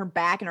laying there on her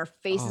back and her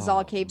face is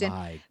all caved in.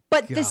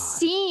 But the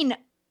scene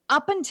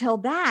up until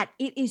that,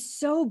 it is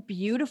so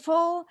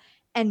beautiful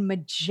and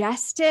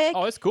majestic.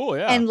 Oh, it's cool,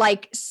 yeah. And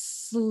like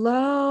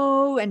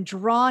slow and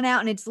drawn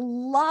out, and it's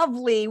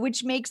lovely,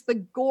 which makes the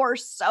gore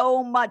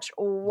so much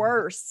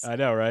worse. I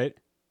know, right?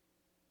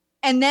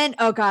 And then,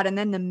 oh God, and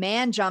then the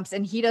man jumps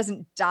and he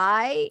doesn't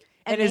die.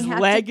 And his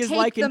leg is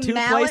like in two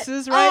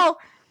places, right?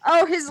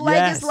 Oh, his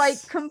leg is like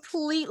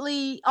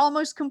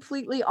almost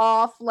completely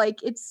off.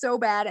 Like it's so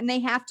bad. And they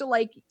have to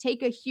like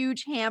take a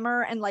huge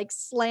hammer and like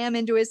slam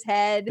into his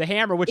head. The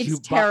hammer, which is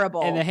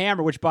terrible. And the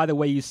hammer, which by the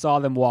way, you saw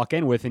them walk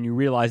in with and you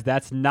realize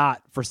that's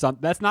not for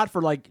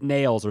like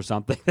nails or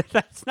something.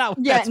 That's not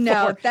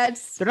what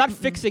that's for. They're not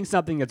fixing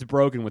something that's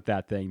broken with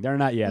that thing. They're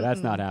not,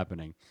 that's not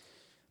happening.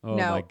 Oh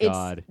my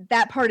God.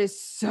 That part is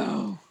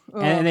so.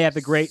 And they have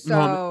the great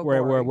moment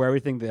where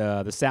everything,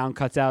 the sound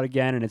cuts out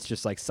again and it's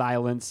just like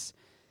silence.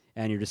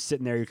 And you're just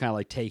sitting there, you're kind of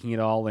like taking it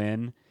all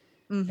in.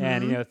 Mm-hmm.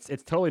 And,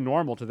 it's totally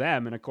normal to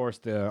them. And of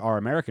course, our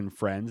American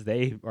friends,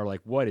 they are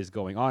like, what is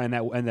going on?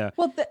 And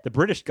the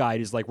British guy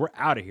is like, we're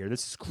out of here.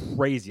 This is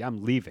crazy.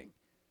 I'm leaving.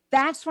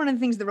 That's one of the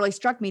things that really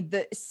struck me.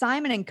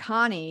 Simon and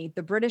Connie,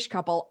 the British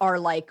couple, are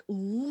like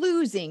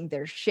losing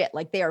their shit.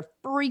 Like they are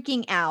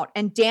freaking out.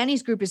 And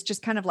Danny's group is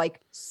just kind of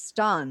like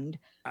stunned.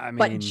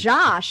 But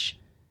Josh,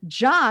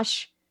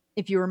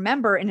 if you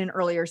remember in an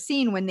earlier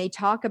scene when they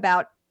talk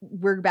about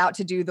we're about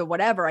to do the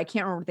whatever, I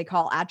can't remember what they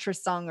call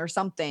Atrisung or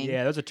something.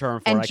 Yeah, there's a term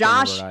for it. And I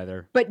can't remember it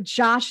either. But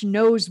Josh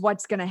knows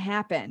what's going to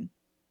happen.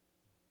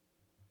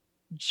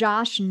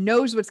 Josh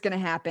knows what's going to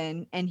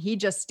happen, and he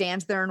just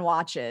stands there and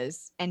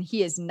watches, and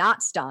he is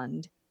not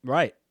stunned.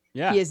 Right.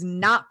 Yeah. He is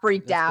not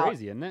freaked out.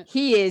 Crazy, isn't it?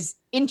 He is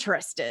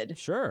interested.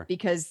 Sure.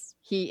 Because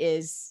he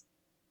is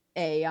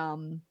a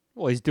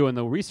well, he's doing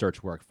the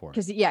research work for it.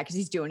 Because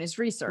he's doing his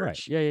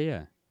research. Right.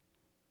 Yeah.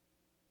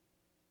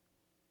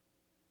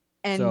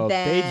 And so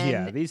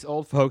then these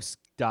old folks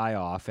die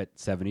off at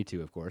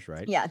 72, of course,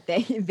 right? Yeah,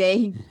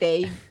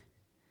 they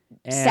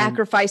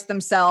sacrifice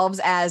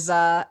themselves as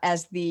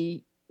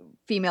the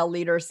female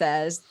leader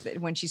says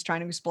when she's trying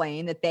to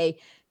explain that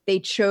they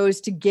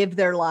chose to give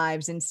their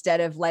lives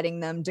instead of letting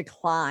them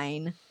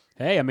decline.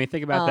 Hey, I mean,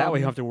 think about that way.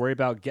 You don't have to worry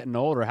about getting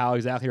old or how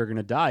exactly you're going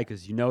to die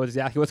because you know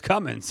exactly what's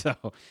coming. So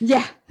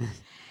yeah.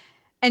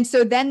 And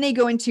so then they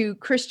go into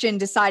Christian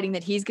deciding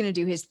that he's going to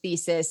do his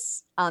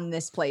thesis on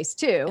this place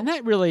too. And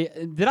that really,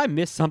 did I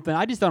miss something?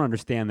 I just don't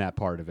understand that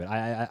part of it.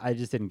 I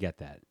just didn't get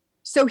that.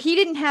 So he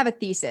didn't have a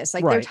thesis.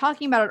 Like they're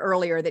talking about it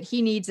earlier that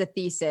he needs a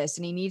thesis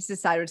and he needs to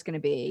decide what it's going to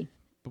be.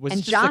 But was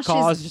it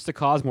just to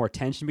cause more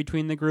tension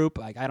between the group?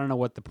 Like, I don't know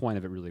what the point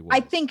of it really was.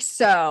 I think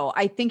so.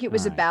 I think it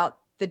was about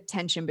the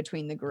tension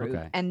between the group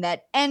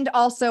and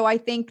also I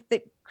think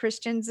that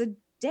Christian's a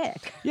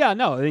dick. Yeah,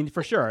 no, I mean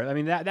for sure. I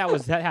mean that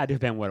had to have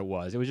been what it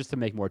was. It was just to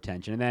make more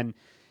tension, and then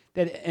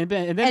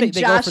they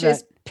Josh go for that,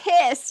 is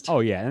pissed.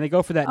 Oh yeah, and they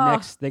go for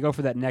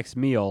that next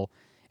meal,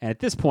 And at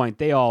this point,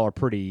 they all are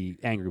pretty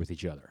angry with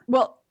each other.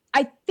 Well,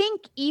 I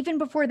think even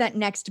before that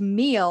next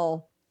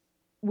meal,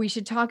 we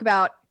should talk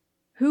about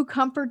who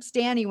comforts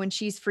Danny when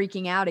she's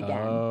freaking out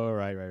again. Oh,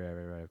 right,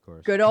 of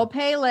course. Good old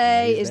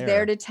Pele is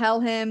there to tell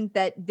him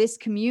that this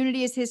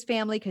community is his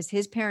family because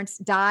his parents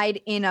died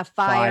in a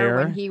fire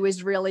when he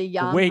was really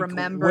young. Wink,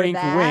 Remember wink,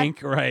 that?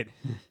 Wink, right.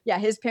 Yeah,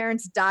 his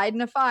parents died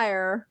in a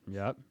fire.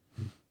 Yep.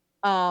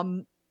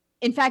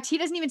 In fact, he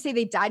doesn't even say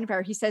they died in a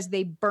fire. He says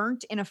they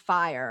burnt in a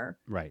fire.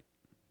 Right.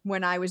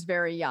 When I was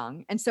very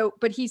young. And so,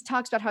 but he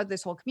talks about how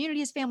this whole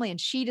community is family and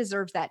she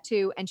deserves that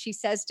too. And he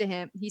says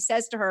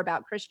to her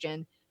about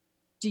Christian,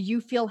 do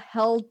you feel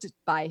held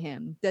by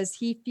him? Does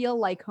he feel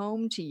like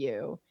home to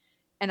you?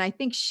 And I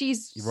think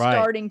she's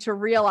starting to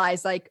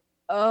realize like,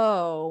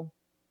 oh,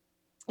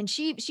 and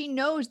she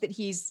knows that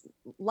he's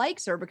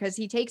likes her because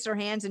he takes her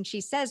hands and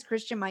she says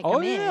Christian might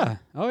come in.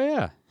 Oh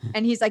yeah.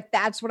 And he's like,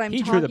 that's what I'm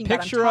talking about. He drew the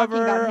picture of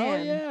her. Oh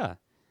yeah.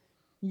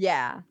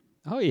 Yeah.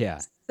 Oh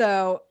yeah.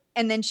 So,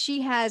 and then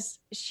she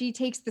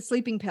takes the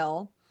sleeping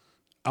pill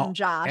from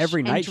Josh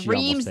every night. And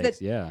dreams she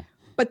takes, yeah.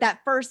 But that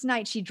first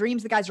night, she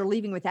dreams the guys are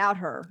leaving without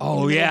her.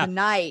 Oh yeah,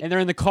 night, and they're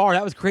in the car.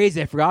 That was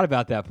crazy. I forgot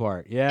about that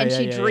part. Yeah, and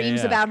she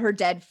dreams about her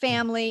dead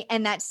family.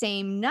 And that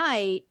same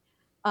night,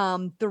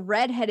 the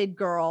redheaded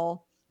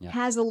girl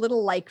has a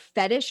little like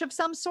fetish of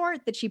some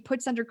sort that she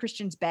puts under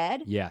Christian's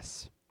bed.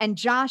 Yes. And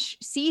Josh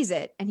sees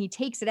it, and he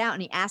takes it out,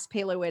 and he asks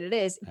Pele what it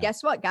is. Yeah.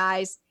 Guess what,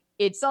 guys?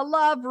 It's a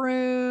love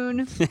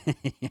rune.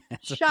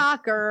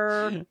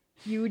 Shocker.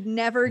 You'd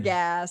never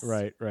guess.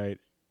 Right.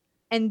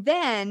 And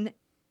then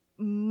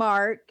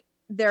Mark,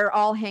 they're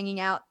all hanging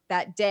out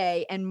that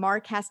day, and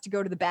Mark has to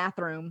go to the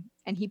bathroom,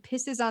 and he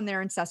pisses on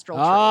their ancestral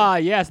tree. Ah,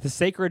 yes, the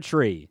sacred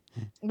tree.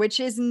 Which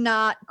is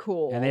not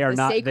cool. And they are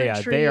not. They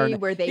are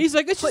not. Where he's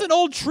like, it's just an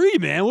old tree,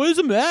 man. What does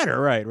it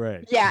matter?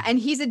 Right. Yeah, and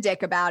he's a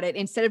dick about it.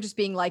 Instead of just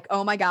being like,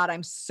 oh my God,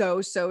 I'm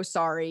so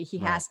sorry. He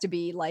has to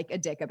be like a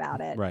dick about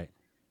it. Right.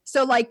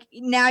 So like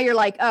now you're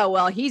like, oh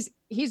well, he's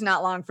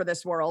not long for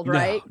this world,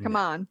 right? Come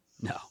on.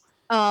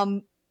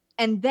 No.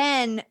 And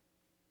then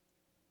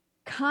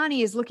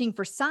Connie is looking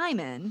for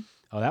Simon.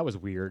 Oh, that was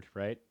weird,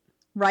 right?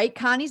 Right.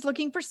 Connie's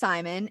looking for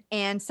Simon,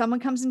 and someone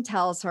comes and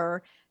tells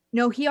her,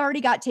 no, he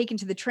already got taken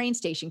to the train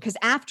station. Because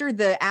after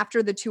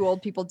the two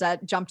old people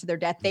jumped to their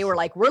death, they were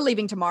like, we're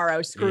leaving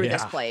tomorrow. Screw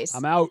this place.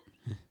 I'm out.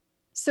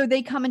 So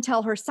they come and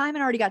tell her,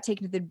 Simon already got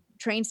taken to the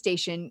train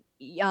station.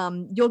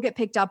 You'll get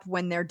picked up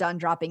when they're done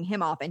dropping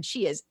him off. And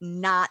she is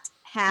not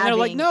having they're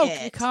like, no,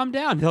 it. Calm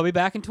down. He'll be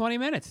back in 20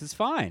 minutes. It's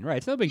fine. Right.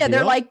 It's no big deal. Yeah,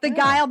 they're like, the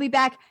guy will be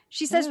back.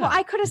 She says, well,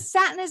 I could have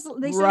sat in his,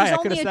 they said it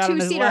was only a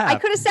 2-seater. I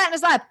could have sat in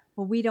his lap.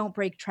 Well, we don't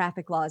break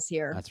traffic laws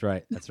here. That's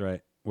right.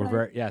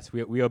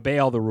 We obey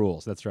all the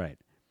rules. That's right.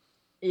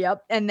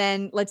 Yep. And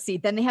then let's see.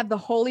 Then they have the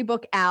holy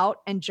book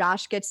out, and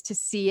Josh gets to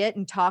see it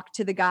and talk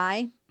to the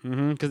guy.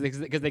 Because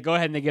they go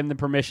ahead and they give him the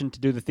permission to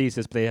do the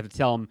thesis, but they have to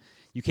tell him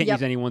you can't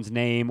use anyone's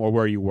name or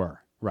where you were.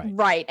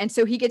 Right. And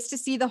so he gets to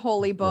see the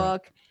holy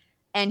book,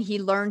 and he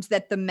learns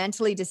that the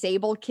mentally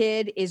disabled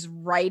kid is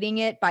writing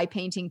it by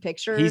painting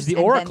pictures. He's the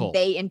oracle.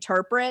 Then they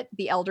interpret.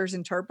 The elders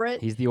interpret.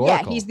 He's the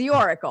oracle. Yeah, he's the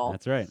oracle.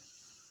 That's right.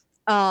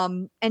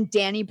 And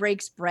Danny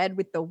breaks bread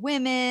with the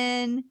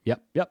women.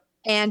 Yep.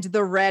 And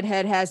the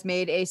redhead has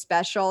made a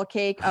special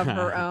cake of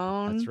her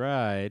own. That's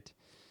right.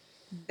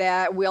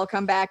 That we'll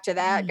come back to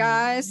that,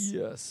 guys.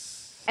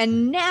 Yes.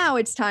 And now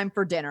it's time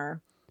for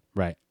dinner.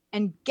 Right.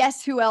 And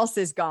guess who else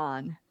is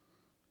gone?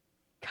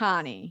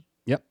 Connie.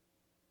 Yep.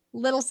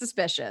 Little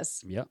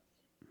suspicious. Yep.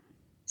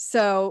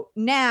 So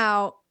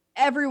now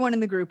everyone in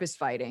the group is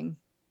fighting.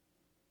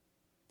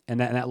 And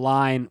that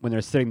line when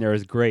they're sitting there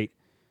is great,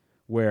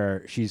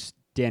 where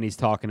Danny's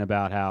talking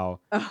about how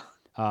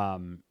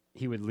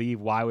he would leave.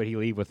 Why would he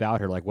leave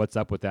without her? Like, what's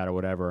up with that or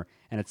whatever?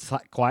 And it's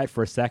quiet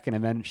for a second,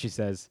 and then she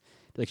says,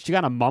 like, she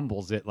kind of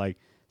mumbles it, like,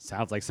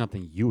 sounds like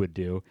something you would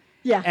do.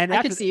 Yeah, and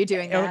I could see you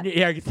doing that.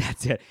 Yeah,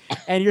 that's it.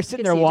 And you're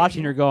sitting there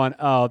watching her going,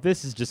 oh,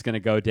 this is just going to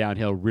go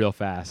downhill real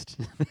fast.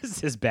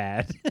 This is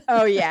bad.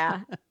 Oh,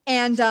 yeah.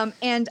 And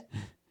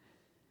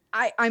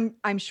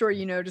I'm sure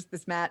you noticed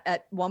this, Matt.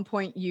 At one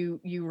point,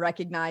 you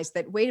recognize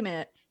that, wait a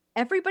minute,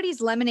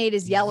 everybody's lemonade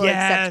is yellow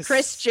except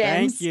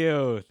Christian's.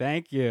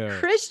 Thank you.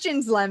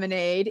 Christian's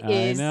lemonade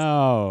is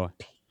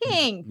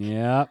pink.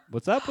 Yeah.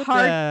 What's up with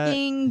that?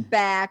 Harking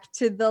back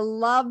to the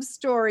love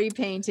story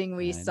painting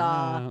we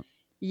saw.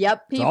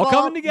 Yep, people. It's all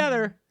coming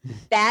together.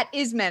 That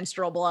is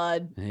menstrual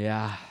blood.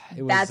 Yeah.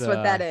 That's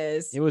what that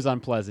is. It was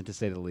unpleasant, to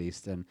say the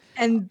least. And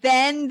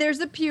then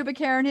there's a pubic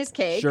hair in his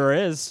cake. Sure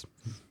is.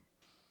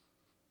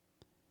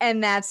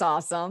 And that's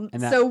awesome.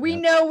 So we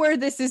know where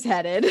this is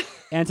headed.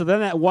 And so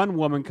then that one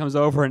woman comes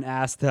over and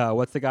asked,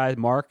 what's the guy,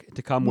 Mark,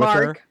 to come with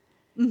her.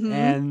 Mm-hmm.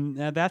 And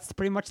that's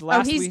pretty much the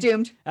last. He's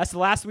doomed. That's the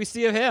last we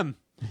see of him.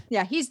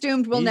 Yeah, he's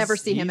doomed. We'll never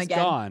see him again.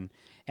 He's gone.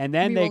 And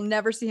then we'll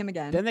never see him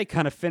again. Then they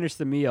kind of finish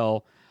the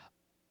meal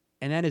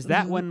And then is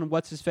that when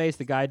what's his face,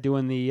 the guy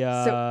doing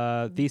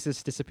the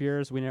thesis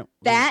disappears? We know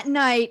that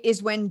night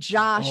is when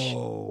Josh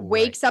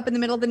wakes up in the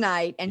middle of the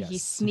night and he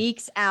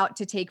sneaks out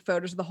to take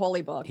photos of the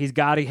holy book. He's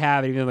got to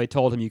have it, even though they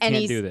told him you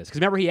can't do this. Because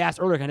remember, he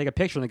asked earlier, "Can I take a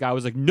picture?" And the guy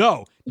was like,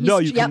 "No,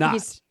 you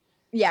cannot."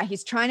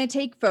 He's trying to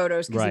take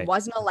photos because he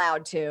wasn't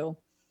allowed to,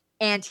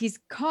 and he's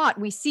caught.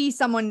 We see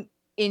someone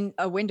in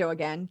a window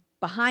again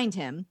behind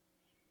him.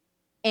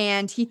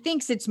 And he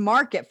thinks it's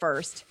Mark at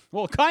first.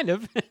 Well, kind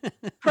of.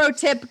 Pro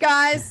tip,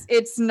 guys,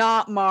 it's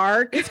not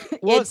Mark.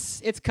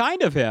 It's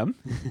kind of him.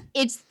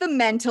 It's the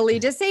mentally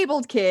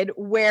disabled kid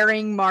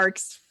wearing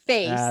Mark's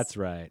face. That's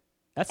right.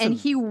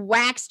 He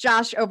whacks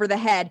Josh over the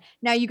head.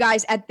 Now, you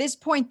guys, at this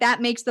point,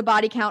 that makes the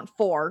body count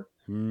 4,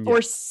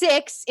 or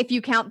 6 if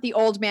you count the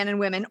old man and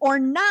women, or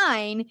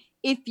 9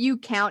 if you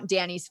count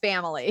Danny's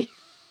family.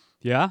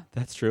 Yeah,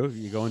 that's true.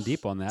 You're going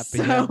deep on that.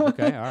 But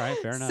okay, all right,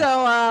 fair enough.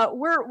 So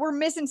we're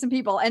missing some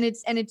people, and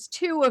it's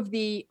 2 of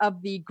the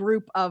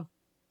group of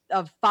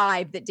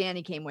 5 that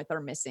Danny came with are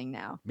missing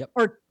now. Yep.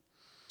 Or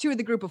 2 of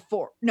the group of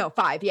 4. No,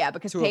 5. Yeah,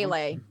 because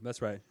Pele.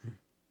 That's right.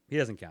 He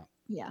doesn't count.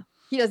 Yeah,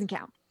 he doesn't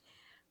count.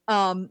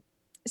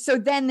 So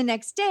then the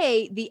next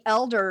day, the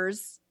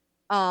elders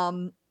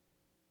are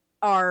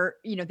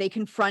they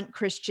confront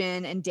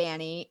Christian and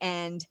Danny,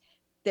 and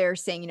they're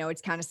saying,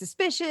 it's kind of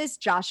suspicious.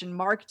 Josh and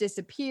Mark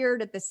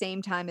disappeared at the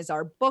same time as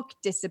our book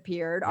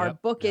disappeared. Our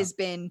book has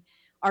been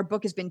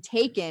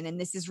taken, and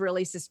this is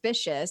really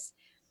suspicious.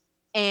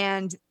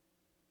 And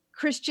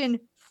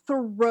Christian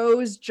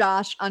throws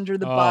Josh under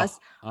the bus.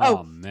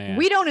 Oh man,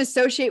 we don't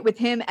associate with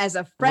him as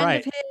a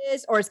friend of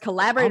his or as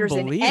collaborators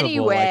in any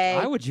way.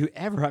 Like, why would you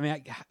ever? I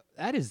mean,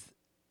 that is.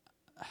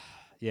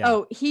 Yeah.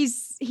 Oh,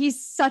 he's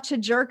such a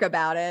jerk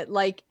about it.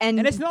 Like, and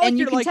it's not like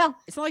you can tell.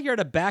 It's not like you're at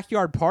a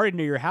backyard party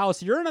near your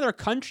house. You're in another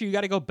country. You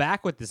got to go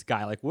back with this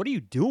guy. Like, what are you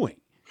doing?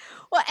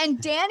 Well,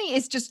 and Danny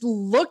is just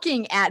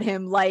looking at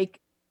him like,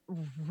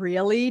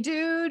 really,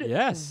 dude?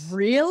 Yes.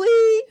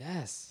 Really?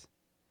 Yes.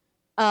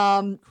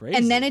 Crazy.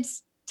 And then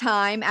it's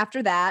time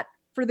after that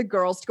for the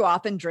girls to go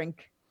off and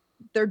drink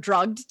their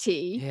drugged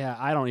tea. Yeah,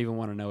 I don't even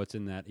want to know what's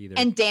in that either.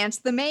 And dance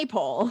the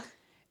maypole.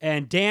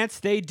 And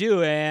dance they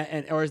do,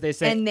 and or as they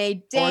say, and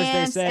they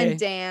dance and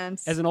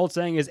dance. As an old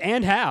saying is,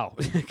 and how?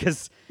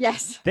 Because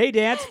yes, they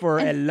dance for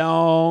a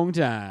long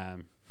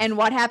time. And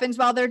what happens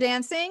while they're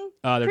dancing?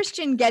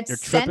 Christian gets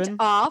sent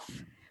off.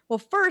 Well,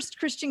 first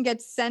Christian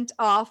gets sent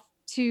off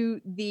to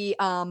the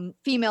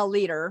female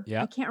leader.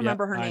 Yeah, I can't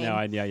remember her name.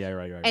 I know. Yeah,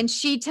 right. And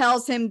she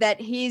tells him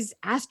that his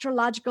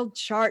astrological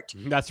chart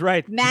that's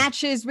right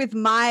matches with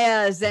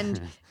Maya's, and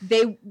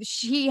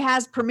she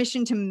has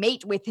permission to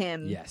mate with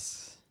him.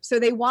 Yes. So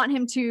they want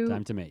him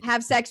to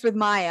have sex with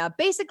Maya.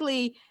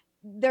 Basically,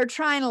 they're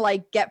trying to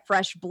like get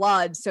fresh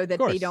blood so that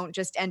they don't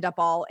just end up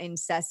all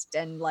incest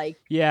and like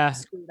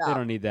screwed up. They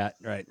don't need that,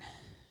 right?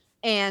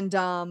 And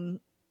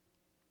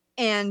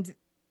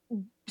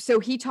so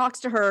he talks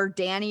to her.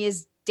 Danny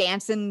is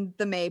dancing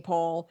the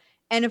maypole,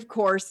 and of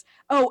course,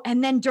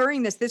 and then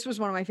during this was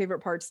one of my favorite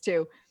parts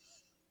too.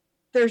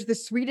 There's the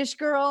Swedish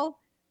girl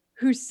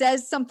who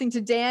says something to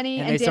Danny,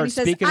 and Danny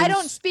says, "I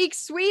don't speak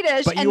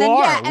Swedish." But and you then,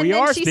 are. And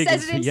then she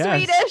says it in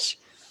Swedish.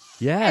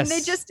 Yes.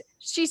 And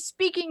she's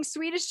speaking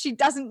Swedish. She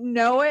doesn't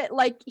know it.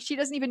 Like, she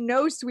doesn't even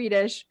know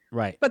Swedish.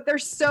 Right. But they're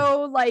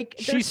so high.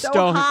 She's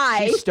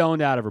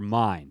stoned out of her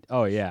mind.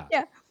 Oh yeah.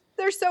 Yeah.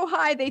 They're so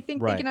high they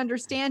think they can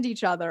understand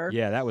each other.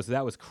 Yeah, that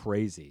was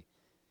crazy.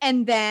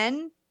 And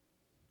then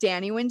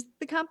Danny wins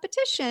the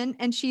competition,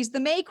 and she's the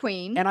May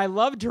Queen. And I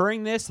love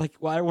during this, like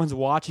while everyone's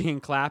watching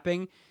and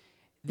clapping,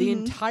 the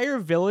entire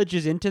village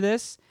is into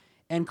this,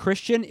 and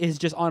Christian is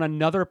just on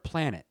another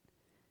planet.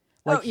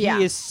 Like he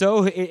is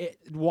so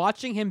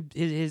watching him.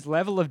 His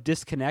level of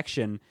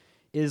disconnection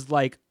is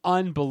like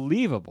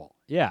unbelievable.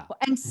 Yeah.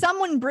 And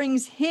someone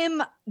brings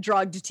him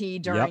drugged tea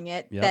during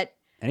it and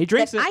he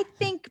drinks it. I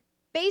think,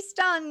 based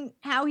on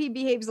how he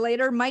behaves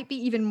later, might be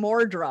even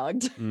more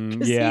drugged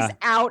because he's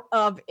out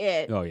of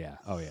it. Oh yeah.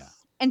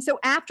 And so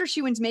after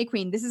she wins May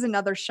Queen, this is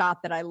another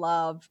shot that I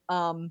love.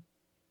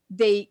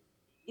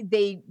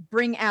 They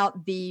bring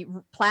out the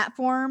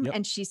platform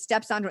and she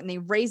steps onto it and they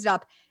raise it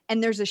up.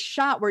 And there's a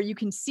shot where you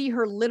can see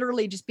her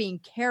literally just being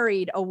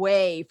carried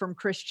away from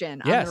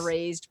Christian on the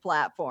raised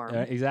platform.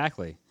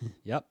 Exactly.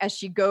 Yep. As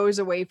she goes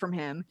away from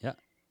him. Yep.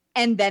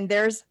 And then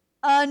there's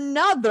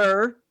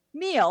another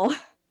meal.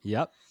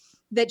 Yep.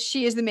 That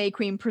she as the May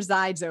Queen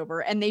presides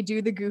over. And they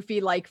do the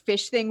goofy like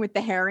fish thing with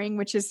the herring,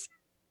 which is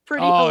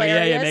pretty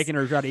hilarious. Yeah, making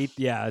her try to eat.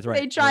 Yeah, that's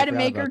right. They try to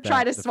make her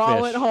try to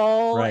swallow it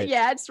whole. Right.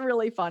 Yeah, it's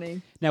really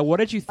funny. Now,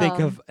 what did you think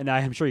of, and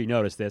I'm sure you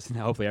noticed this, and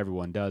hopefully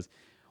everyone does,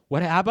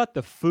 how about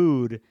the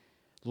food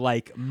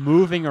like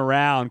moving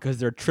around because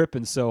they're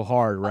tripping so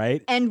hard,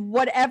 right? And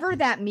whatever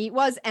that meat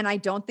was, and I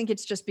don't think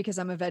it's just because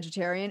I'm a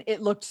vegetarian,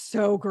 it looked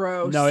so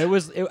gross. No,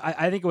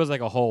 I think it was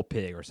like a whole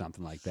pig or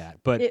something like that.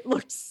 But it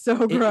looked so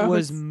gross. It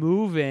was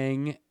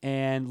moving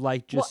and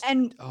like just,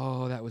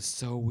 that was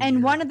so weird.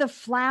 And one of the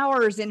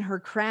flowers in her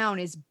crown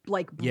is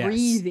like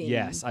breathing.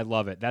 Yes, I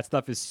love it. That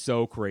stuff is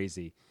so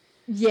crazy.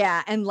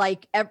 Yeah, and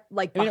like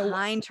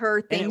behind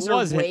her, things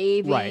are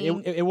waving. Right.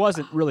 It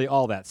wasn't really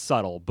all that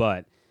subtle,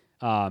 but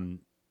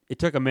it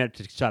took a minute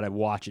to try to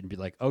watch it and be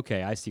like,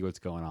 okay, I see what's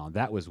going on.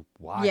 That was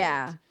wild.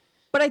 Yeah.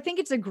 But I think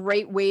it's a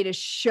great way to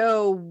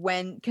show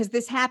because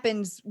this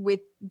happens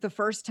with the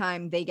first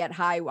time they get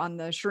high on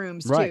the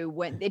shrooms too.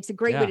 When it's a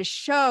great way to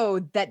show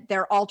that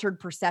they're altered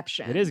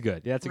perception. It is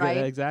good. Yeah, it's a right?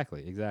 good.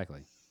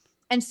 Exactly.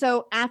 And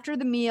so after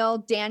the meal,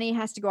 Danny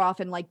has to go off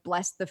and like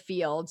bless the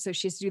field. So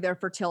she has to do their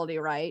fertility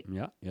rite.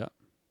 Yeah.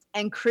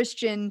 And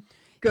Christian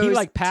goes. He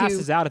like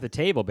passes out at the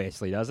table,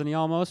 basically, doesn't he?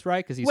 Almost,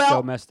 right? Because he's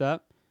so messed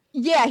up.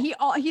 Yeah,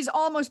 he's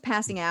almost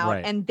passing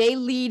out, and they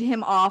lead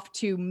him off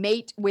to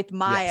mate with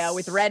Maya,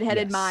 with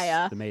redheaded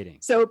Maya. The mating.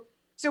 So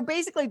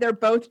basically, they're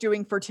both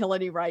doing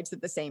fertility rites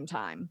at the same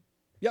time.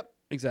 Yep,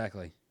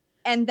 exactly.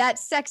 And that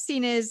sex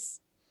scene is,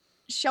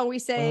 shall we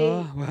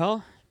say,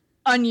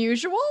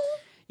 unusual?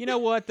 You know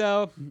what,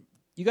 though?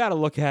 You got to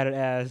look at it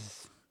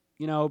as,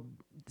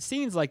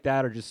 scenes like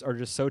that are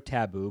just so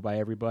taboo by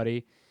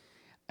everybody.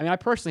 I mean, I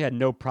personally had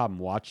no problem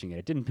watching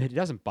it. It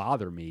doesn't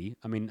bother me.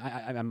 I mean,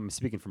 I'm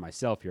speaking for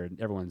myself here.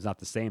 Everyone's not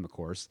the same, of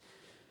course.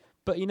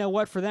 But you know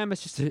what? For them,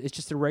 it's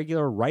just a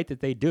regular rite that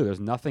they do. There's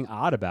nothing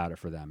odd about it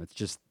for them. It's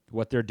just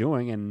what they're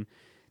doing, and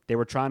they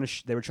were trying to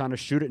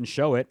shoot it and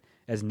show it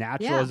as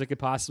natural as it could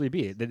possibly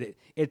be.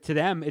 To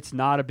them, it's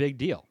not a big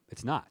deal.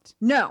 It's not.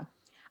 No, yeah.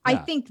 I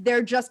think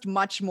they're just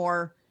much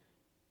more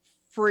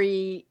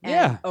free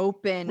and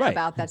open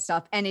about that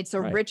stuff, and it's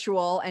a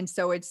ritual, and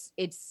so it's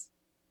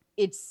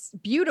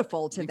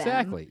beautiful to them.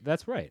 Exactly.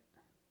 That's right.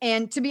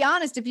 And to be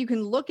honest, if you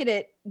can look at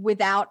it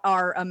without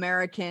our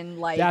American,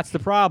 like, that's the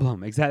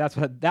problem.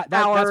 Exactly. That's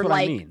what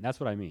I mean.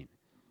 That's what I mean.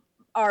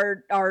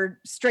 Our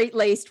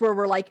straight-laced, where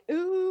we're like,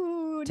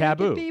 ooh,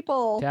 taboo naked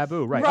people.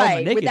 Taboo, right.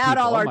 Right. Naked without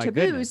people. all our taboos.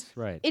 Goodness.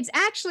 Right. It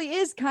actually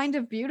is kind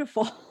of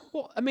beautiful.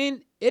 Well, I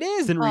mean, it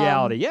is in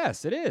reality.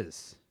 Yes, it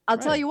is. I'll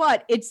tell you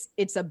what,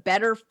 it's a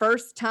better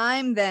first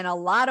time than a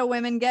lot of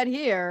women get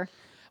here.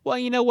 Well,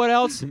 you know what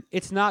else?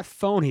 It's not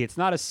phony. It's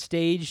not a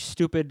staged,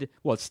 stupid...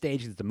 Well, it's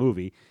staged as the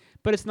movie,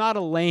 but it's not a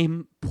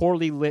lame,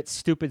 poorly lit,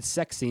 stupid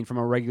sex scene from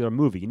a regular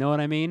movie. You know what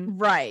I mean?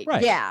 Right.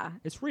 Yeah.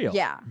 It's real.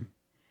 Yeah.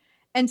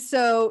 And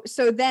so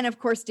then, of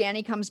course,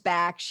 Danny comes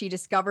back. She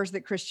discovers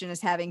that Christian is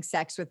having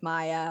sex with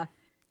Maya.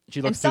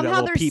 She looks through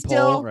that little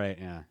peephole. Right,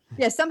 yeah.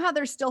 Yeah, somehow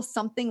there's still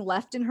something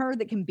left in her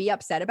that can be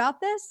upset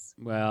about this.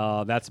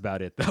 Well, that's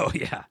about it, though,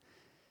 yeah.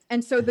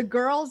 And so the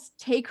girls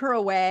take her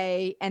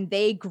away and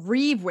they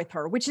grieve with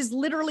her, which is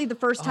literally the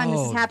first time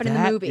this has happened in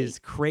the movie. That is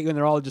great when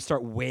they're all just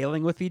start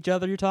wailing with each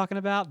other. You're talking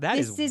about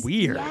this is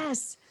weird.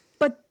 Yes,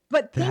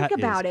 but think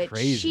about it.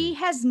 Crazy. She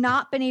has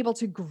not been able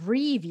to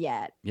grieve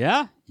yet.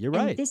 Yeah, you're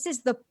right. And this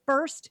is the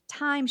first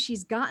time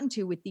she's gotten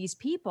to with these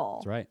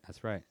people.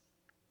 That's right.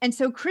 And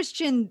so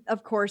Christian,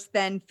 of course,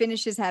 then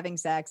finishes having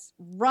sex,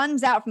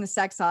 runs out from the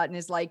sex hut, and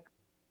is like,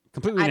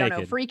 completely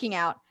naked, freaking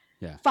out.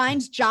 Yeah.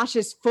 Finds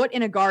Josh's foot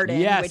in a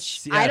garden,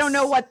 which I don't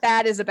know what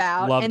that is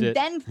about. Loved it.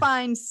 Then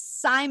finds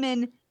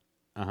Simon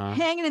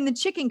hanging in the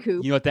chicken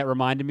coop. You know what that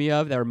reminded me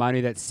of? That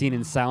reminded me of that scene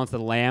in Silence of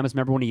the Lambs.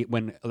 Remember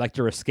when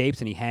Lecter escapes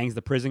and he hangs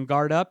the prison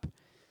guard up?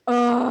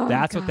 Oh,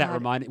 that's God. What that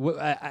reminded.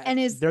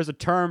 There's a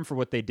term for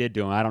what they did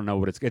to him. I don't know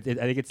what it's. I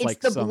think it's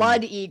like the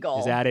blood eagle.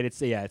 Is that it?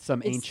 It's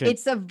some ancient.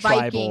 It's a Viking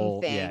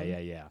tribal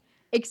thing. Yeah.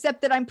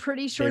 Except that I'm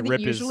pretty sure that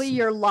usually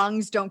your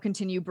lungs don't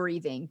continue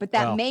breathing, but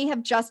that may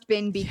have just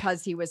been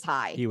because he was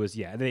high. He was,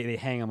 They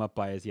hang him up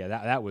by his,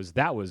 that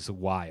was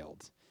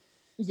wild.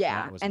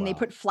 Yeah, and they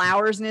put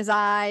flowers in his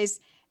eyes,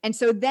 and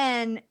so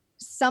then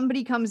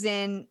somebody comes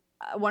in.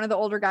 One of the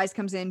older guys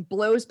comes in,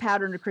 blows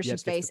powder into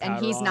Christian's face,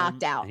 and he's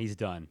knocked out. And he's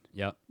done.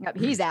 Yep,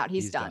 he's out.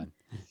 He's done.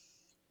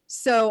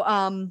 So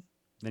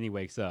then he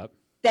wakes up.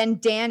 Then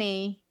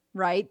Danny.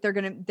 Right.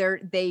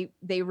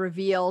 They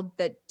revealed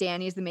that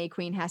Danny as the May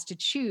Queen has to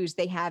choose.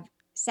 They have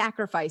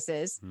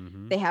sacrifices.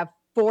 Mm-hmm. They have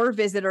 4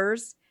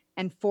 visitors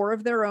and 4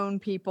 of their own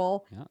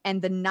people. Yep. And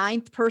the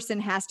 9th person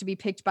has to be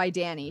picked by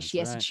Danny. She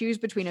has to choose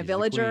between a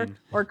villager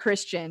or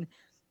Christian.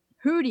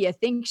 Who do you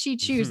think she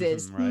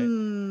chooses?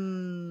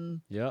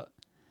 Yep.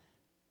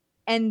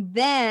 And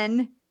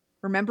then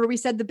remember we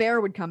said the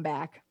bear would come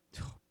back.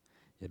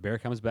 The bear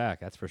comes back.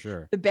 That's for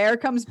sure. The bear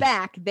comes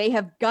back. They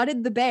have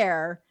gutted the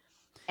bear.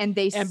 And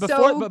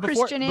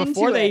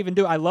before they even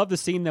do, I love the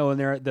scene though when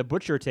they're at the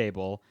butcher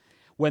table,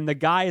 when the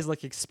guy is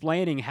like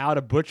explaining how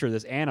to butcher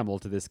this animal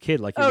to this kid,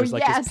 like it was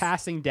like this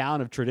passing down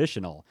of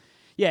traditional.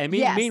 Yeah.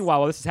 Meanwhile,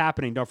 while this is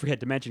happening, don't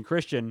forget to mention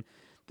Christian,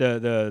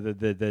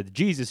 the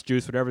Jesus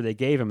juice, whatever they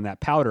gave him,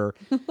 that powder,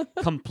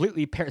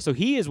 completely so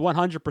he is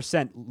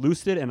 100%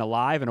 lucid and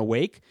alive and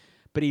awake,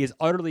 but he is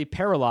utterly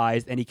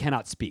paralyzed and he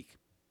cannot speak.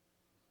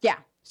 Yeah.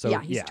 So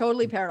he's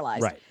totally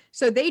paralyzed. Right.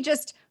 So they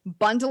just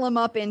bundle him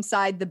up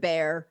inside the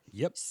bear,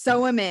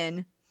 sew him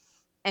in,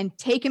 and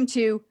take him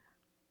to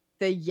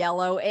the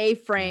yellow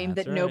A-frame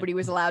that nobody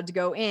was allowed to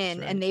go in.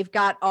 Right. And they've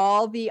got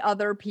all the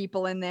other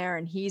people in there,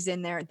 and he's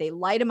in there. They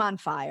light him on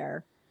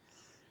fire.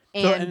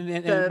 And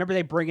remember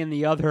they bring in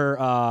the other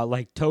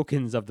like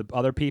tokens of the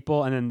other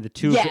people, and then the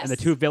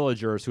two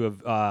villagers who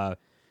have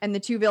and the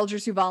 2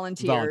 villagers who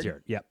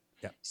volunteered. Yep.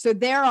 So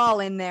they're all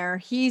in there.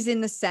 He's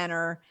in the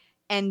center,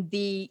 and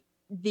the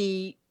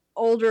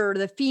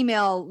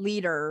female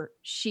leader,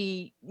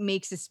 she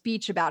makes a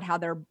speech about how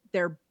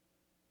they're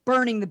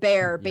burning the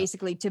bear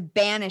basically to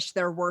banish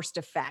their worst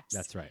effects.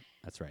 That's right.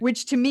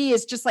 Which to me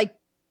is just like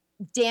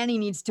Dani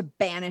needs to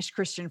banish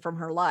Christian from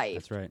her life.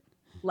 That's right.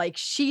 Like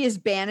she is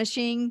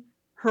banishing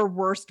her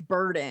worst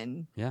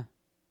burden. Yeah.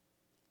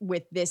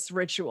 With this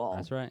ritual.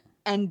 That's right.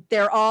 And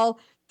they're all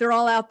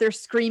out there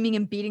screaming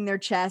and beating their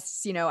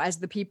chests, as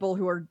the people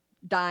who are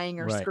dying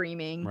are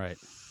screaming. Right.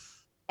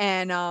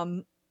 And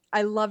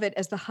I love it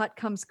as the hut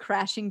comes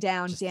crashing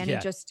down.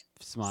 Dani just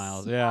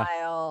smiles.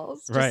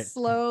 Just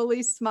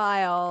slowly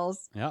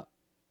smiles. Yep.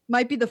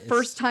 Might be the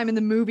first time in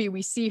the movie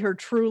we see her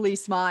truly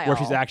smile. Where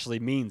she actually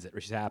means it, where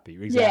she's happy.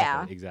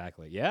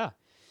 Exactly. Yeah.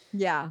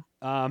 Yeah.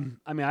 I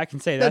mean, I can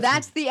say that. So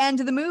that's the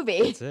end of the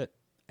movie. That's it.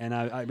 And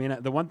I mean,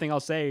 the one thing I'll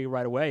say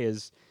right away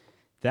is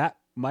that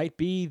might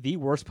be the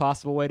worst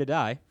possible way to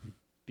die,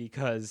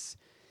 because,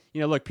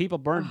 look, people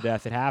burn to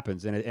death. It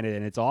happens, and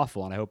it's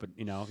awful. And I hope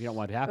you don't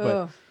want it to happen.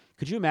 But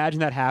could you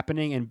imagine that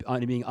happening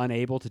and being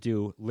unable to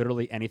do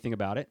literally anything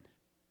about it?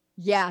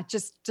 Yeah,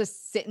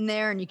 just sitting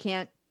there and you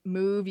can't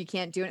move, you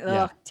can't do it.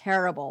 Ugh,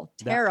 terrible.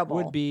 That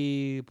would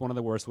be one of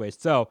the worst ways.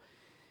 So,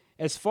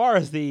 as far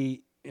as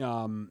the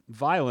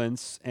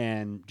violence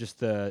and just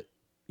the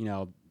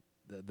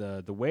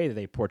the way that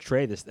they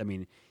portray this, I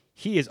mean,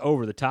 he is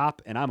over the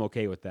top, and I'm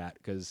okay with that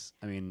because,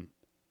 I mean,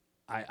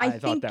 I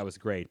thought that was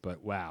great,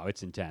 but wow,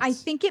 it's intense. I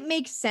think it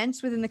makes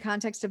sense within the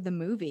context of the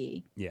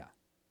movie. Yeah,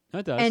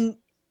 it does.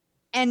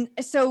 And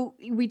so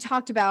we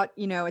talked about,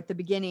 at the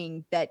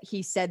beginning that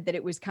he said that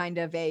it was kind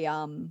of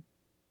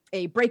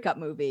a breakup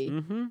movie.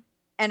 Mm-hmm.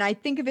 And I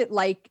think of it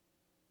like,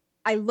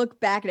 I look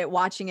back at it,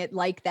 watching it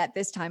like that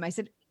this time. I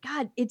said,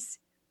 God, it's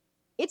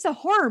a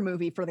horror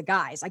movie for the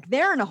guys. Like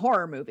they're in a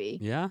horror movie.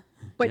 Yeah.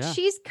 But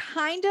she's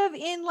kind of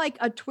in like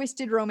a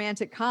twisted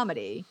romantic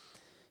comedy.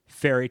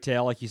 Fairy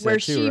tale, like you said, where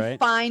too, she right?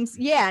 finds,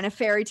 in a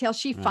fairy tale,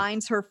 she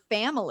finds her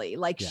family.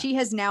 Like she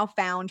has now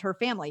found her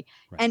family.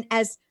 Right.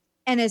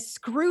 And as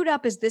screwed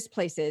up as this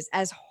place is,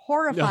 as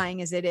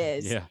horrifying as it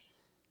is,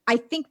 I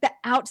think the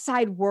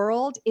outside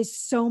world is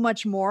so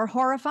much more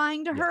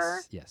horrifying to her.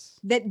 Yes.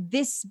 That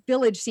this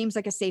village seems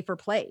like a safer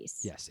place.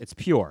 Yes, it's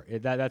pure.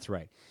 That's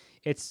right.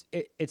 It's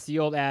the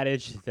old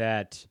adage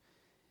that,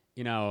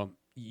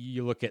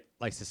 you look at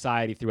like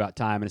society throughout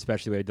time, and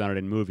especially the way they've done it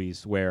in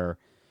movies, where,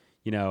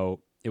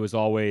 it was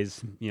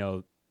always,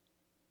 the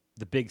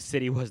big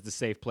city was the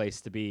safe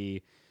place to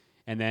be,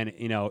 and then,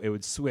 it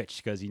would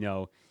switch because,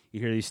 you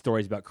hear these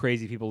stories about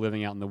crazy people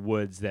living out in the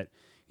woods that,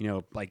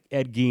 like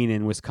Ed Gein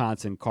in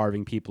Wisconsin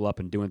carving people up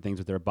and doing things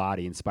with their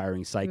body,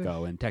 inspiring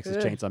Psycho and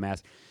Texas Chainsaw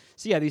Massacre.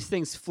 So yeah, these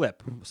things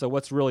flip. So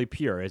what's really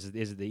pure? Is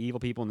it the evil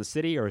people in the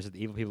city, or is it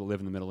the evil people that live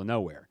in the middle of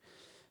nowhere?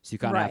 So you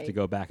kind of have to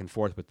go back and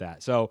forth with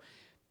that. So,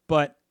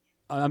 but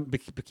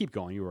keep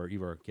going. You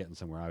were getting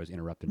somewhere. I was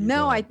interrupting you.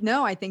 No,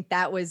 I think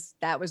that was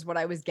what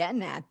I was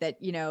getting at. That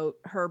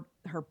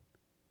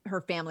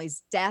her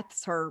family's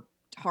deaths, her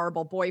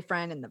horrible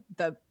boyfriend, and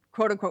the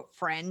quote unquote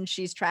friend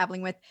she's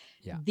traveling with.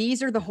 Yeah.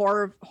 These are the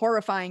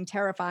horrifying,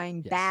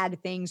 terrifying,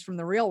 bad things from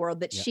the real world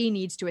that she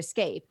needs to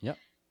escape. Yep.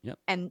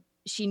 And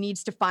she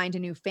needs to find a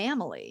new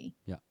family.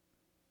 Yeah.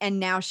 And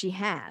now she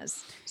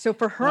has. So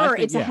for her,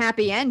 it's a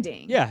happy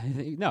ending. Yeah.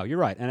 No, you're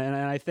right. And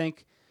I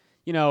think,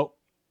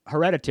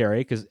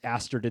 Hereditary, because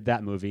Astor did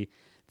that movie.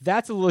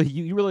 That's a little.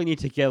 You really need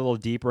to get a little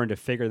deeper and to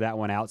figure that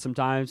one out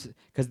sometimes,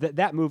 because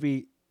that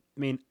movie. I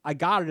mean, I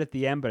got it at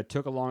the end, but it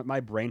took a long. My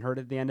brain hurt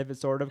at the end of it,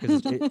 sort of,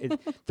 because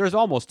there's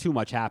almost too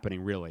much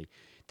happening. Really,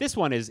 this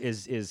one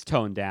is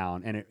toned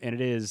down, and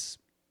it is,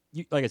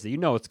 like I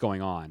said, what's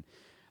going on.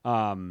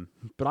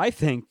 But I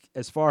think,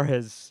 as far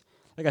as,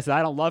 like I said,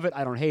 I don't love it,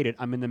 I don't hate it.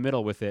 I'm in the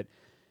middle with it.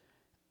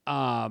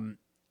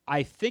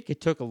 I think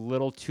it took a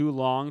little too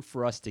long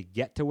for us to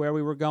get to where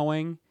we were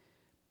going,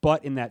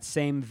 but in that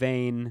same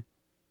vein,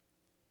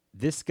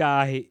 this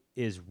guy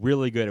is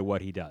really good at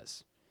what he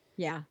does.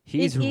 Yeah,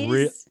 he's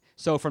real.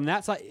 So from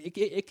that side,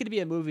 it could be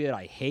a movie that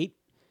I hate,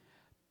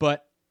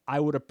 but I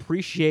would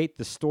appreciate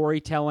the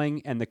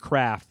storytelling and the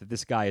craft that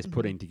this guy is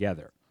putting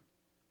together.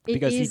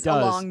 Because he does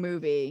a long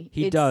movie.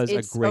 It's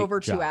a great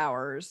over job. 2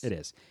 hours. It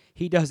is.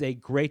 He does a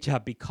great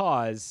job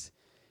because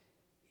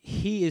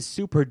he is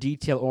super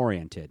detail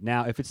oriented.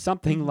 Now, if it's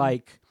something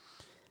like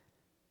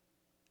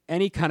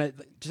any kind of,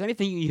 just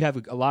anything you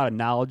have a lot of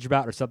knowledge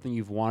about, or something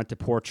you've wanted to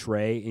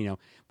portray,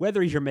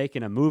 whether you're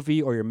making a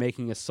movie or you're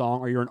making a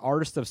song or you're an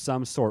artist of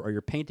some sort or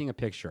you're painting a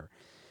picture,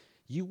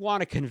 you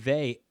want to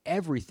convey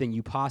everything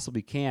you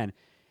possibly can.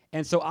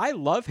 And so I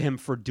love him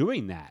for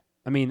doing that.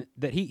 I mean,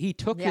 that he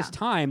took his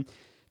time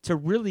to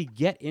really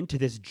get into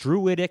this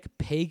druidic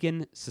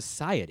pagan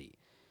society.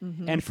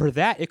 Mm-hmm. And for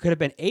that, it could have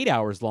been 8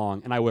 hours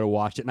long, and I would have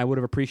watched it, and I would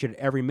have appreciated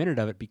every minute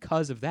of it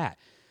because of that.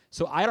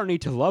 So I don't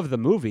need to love the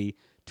movie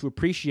to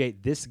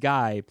appreciate this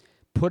guy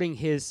putting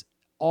his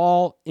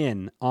all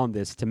in on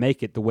this to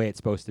make it the way it's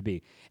supposed to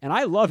be. And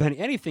I love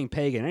anything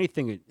pagan,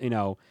 anything,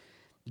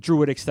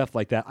 druidic stuff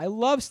like that. I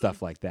love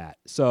stuff like that.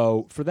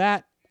 So for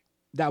that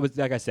was,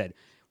 like I said,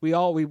 we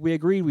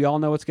agreed. We all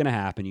know what's going to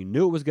happen. You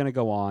knew it was going to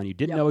go on. You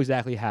didn't know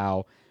exactly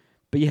how.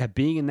 But yeah,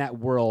 being in that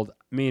world,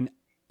 I mean,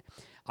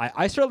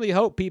 I certainly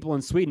hope people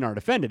in Sweden aren't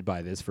offended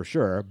by this for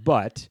sure,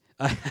 but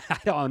I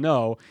don't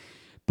know.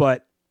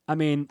 But I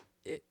mean,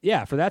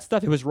 for that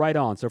stuff, it was right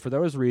on. So for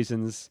those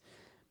reasons,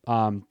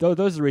 those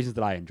are the reasons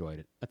that I enjoyed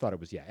it. I thought it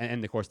was,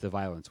 and of course the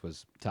violence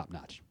was top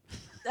notch.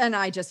 And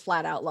I just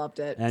flat out loved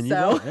it. And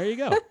so there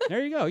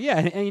you go. Yeah,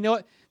 and you know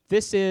what?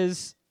 This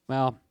is,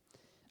 well,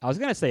 I was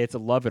gonna say it's a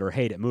love it or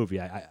hate it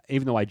movie. I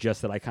even though I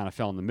just said I kind of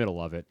fell in the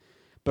middle of it,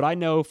 but I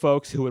know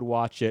folks who would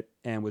watch it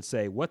and would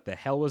say, "What the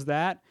hell was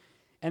that?"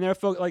 And there are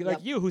folks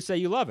like you who say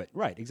you love it.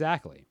 Right?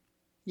 Exactly.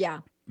 Yeah.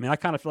 I mean, I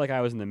kind of feel like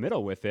I was in the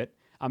middle with it.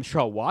 I'm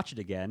sure I'll watch it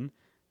again,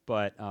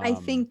 but I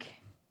think.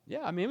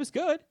 Yeah, I mean, it was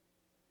good.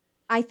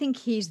 I think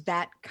he's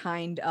that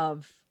kind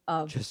of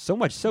just so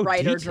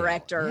writer detailed.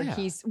 director. Yeah.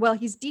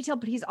 He's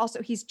detailed, but he takes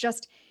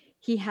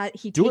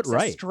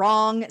right. a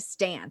strong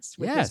stance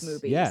with his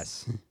movies.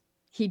 Yes.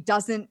 He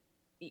doesn't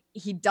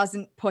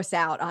puss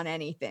out on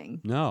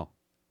anything. No.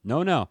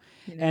 You know?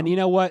 And you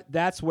know what?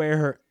 That's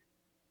where,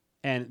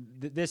 and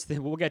this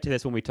we'll get to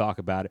this when we talk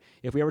about it.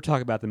 If we ever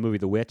talk about the movie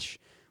The Witch,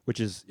 which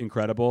is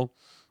incredible.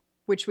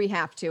 Which we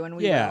have to, and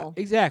we will.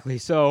 Exactly.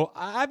 So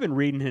I've been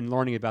reading and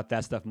learning about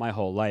that stuff my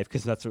whole life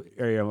because that's an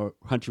area of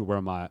country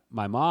where my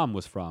mom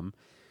was from,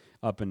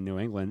 up in New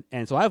England,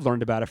 and so I've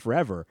learned about it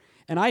forever.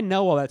 And I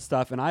know all that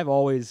stuff, and I've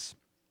always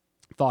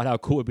thought how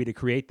cool it would be to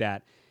create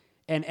that.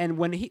 And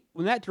when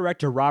that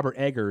director Robert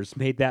Eggers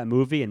made that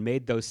movie and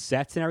made those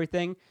sets and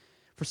everything,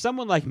 for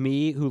someone like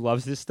me who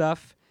loves this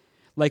stuff,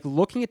 like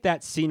looking at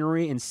that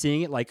scenery and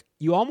seeing it, like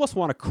you almost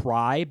want to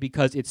cry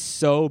because it's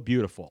so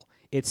beautiful.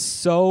 It's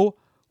so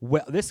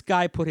well. This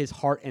guy put his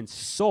heart and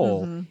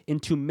soul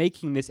into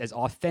making this as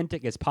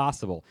authentic as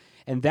possible,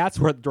 and that's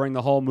where during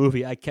the whole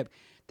movie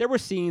there were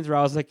scenes where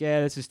I was like,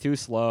 yeah, this is too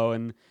slow,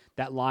 and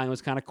that line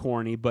was kind of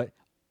corny, but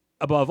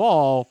above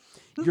all,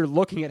 you're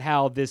looking at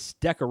how this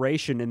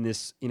decoration and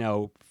this,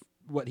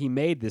 what he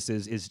made this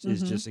is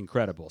just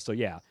incredible. So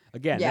yeah,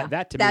 again,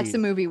 that to me, that's a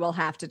movie we'll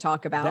have to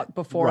talk about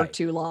before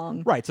too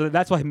long. Right. So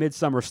that's why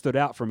Midsommar stood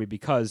out for me,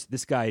 because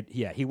this guy,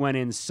 he went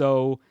in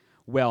so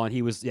well, and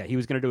he was going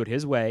to do it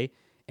his way.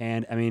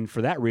 And I mean,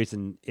 for that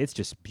reason, it's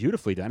just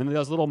beautifully done. And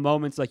those little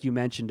moments, like you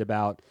mentioned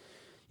about,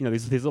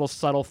 these little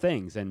subtle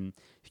things, and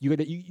you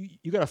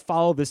got to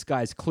follow this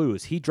guy's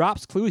clues. He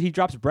drops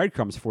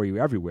breadcrumbs for you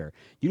everywhere.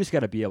 You just got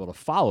to be able to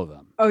follow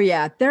them. Oh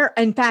yeah, there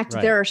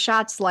are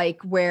shots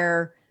like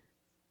where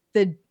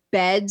the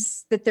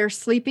beds that they're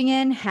sleeping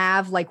in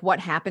have like what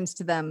happens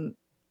to them,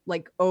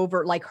 like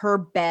over, like her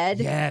bed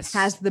has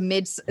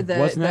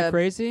wasn't that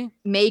crazy?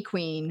 May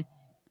Queen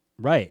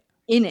right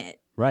in it,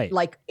 right,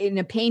 like in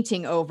a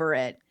painting over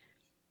it.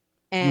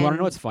 And you want to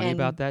know what's funny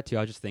about that too? I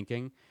was just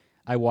thinking,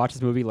 I watched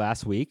this movie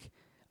last week,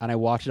 and I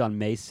watched it on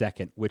May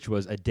 2nd, which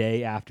was a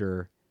day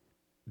after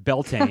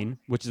Beltane,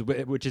 which is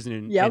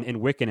in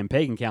Wiccan and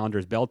pagan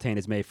calendars. Beltane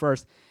is May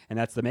 1st, and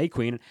that's the May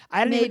Queen.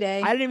 I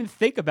didn't even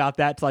think about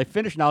that till I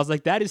finished, and I was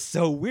like, that is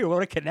so weird.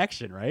 What a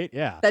connection, right?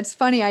 Yeah. That's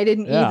funny. I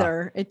didn't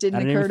either. It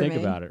didn't occur to me. I didn't even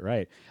think about it,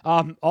 right.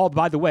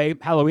 By the way,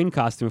 Halloween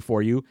costume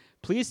for you.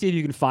 Please see if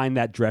you can find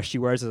that dress she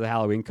wears as a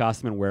Halloween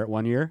costume and wear it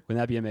one year. Wouldn't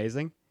that be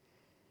amazing?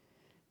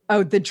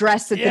 Oh, the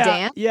dress at the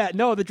dance? Yeah,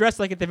 no, the dress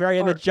like at the very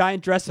end, the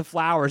giant dress of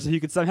flowers. If you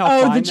could somehow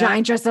find the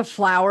giant dress of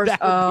flowers.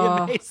 That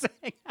would be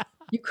amazing.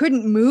 You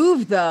couldn't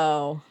move,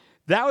 though.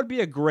 That would be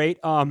a great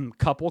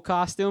couple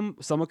costume.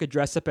 Someone could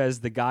dress up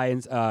as the guy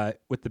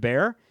with the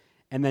bear,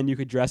 and then you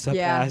could dress up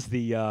as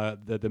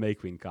the May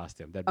Queen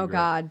costume. That'd be great.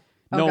 God.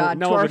 Oh, God.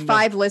 To our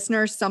 5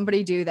 listeners,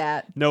 somebody do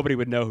that. Nobody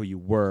would know who you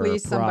were.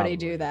 Please, somebody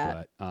do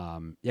that.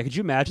 But, could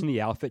you imagine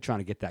the outfit trying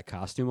to get that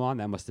costume on?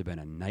 That must have been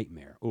a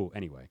nightmare. Oh,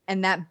 anyway.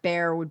 And that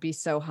bear would be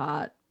so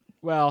hot.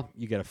 Well,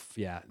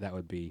 that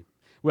would be...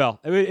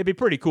 Well, it'd be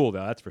pretty cool,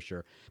 though, that's for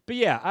sure. But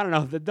yeah, I don't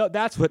know.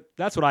 That's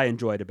what I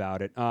enjoyed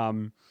about it.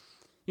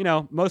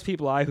 Most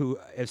people who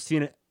have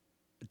seen it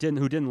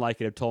who didn't like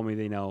it have told me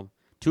that,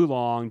 too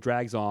long,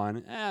 drags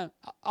on.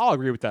 I'll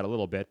agree with that a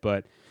little bit,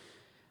 but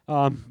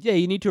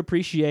you need to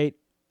appreciate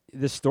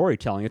the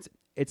storytelling.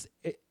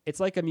 It's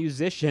like a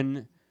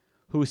musician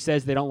who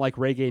says they don't like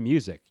reggae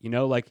music.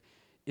 Like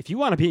if you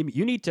want to be,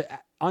 you need to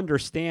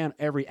understand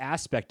every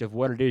aspect of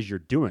what it is you're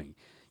doing.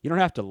 You don't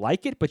have to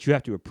like it, but you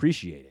have to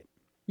appreciate it.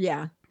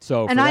 Yeah.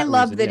 So, and I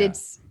love that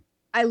it's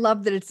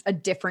a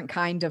different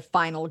kind of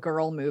final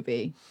girl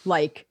movie.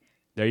 Like,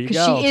 there you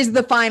go. She is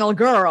the final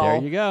girl.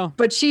 There you go.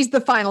 But she's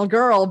the final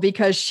girl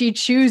because she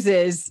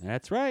chooses.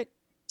 That's right.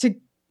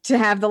 To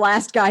have the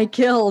last guy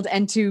killed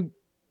and to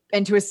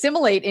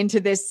assimilate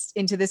into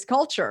this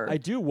culture. I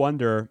do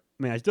wonder.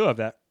 I mean, I still have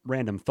that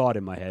random thought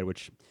in my head,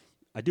 which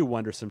I do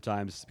wonder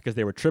sometimes because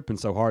they were tripping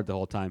so hard the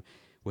whole time.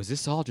 Was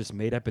this all just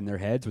made up in their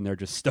heads when they're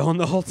just stoned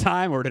the whole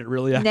time, or did it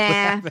really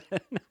happen?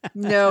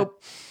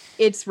 Nope.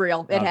 It's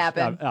real. It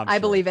happened. I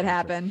believe it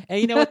happened. Sure.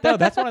 And you know what, though?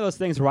 That's one of those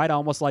things where I'd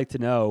almost like to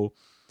know,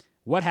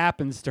 what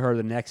happens to her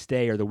the next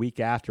day or the week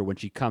after when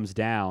she comes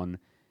down?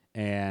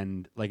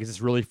 And like, is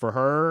this really for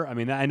her? I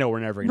mean, I know we're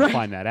never going to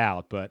find that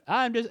out, but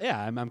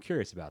I'm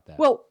curious about that.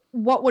 Well,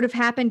 what would have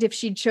happened if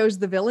she chose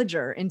the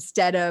villager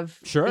instead of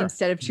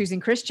choosing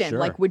Christian? Sure.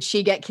 Like, would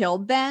she get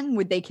killed then?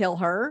 Would they kill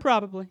her?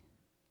 Probably.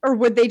 Or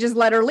would they just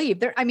let her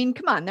leave?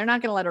 Come on, they're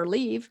not going to let her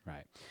leave.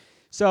 Right.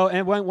 So,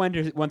 and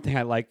one thing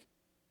I like,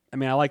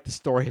 I like the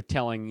story of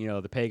telling,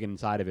 the pagan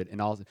side of it and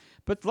all,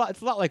 but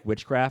it's a lot like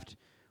witchcraft,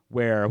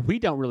 where we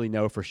don't really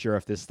know for sure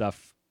if this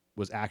stuff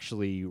was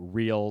actually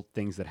real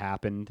things that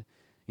happened.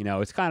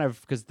 It's kind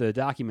of because the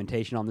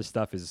documentation on this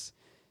stuff is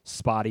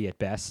spotty at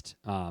best.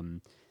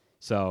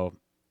 So,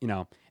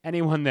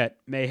 anyone that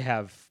may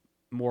have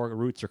more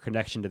roots or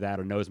connection to that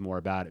or knows more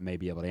about it may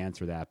be able to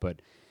answer that.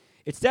 But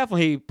it's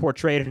definitely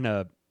portrayed in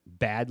a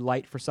bad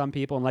light for some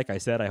people. And like I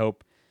said, I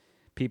hope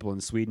people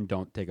in Sweden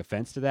don't take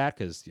offense to that,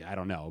 because I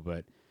don't know.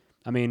 But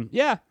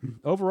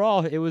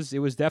overall, it was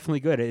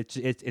definitely good.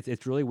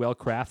 It's really well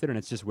crafted, and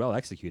it's just well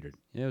executed.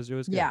 It was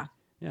good.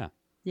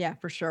 Yeah,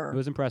 for sure. It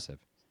was impressive.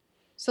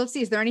 So let's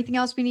see. Is there anything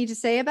else we need to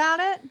say about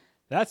it?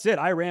 That's it.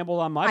 I rambled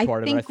on my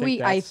part of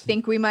it. I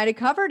think we might have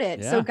covered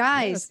it. Yeah, so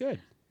guys, that's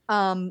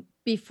good.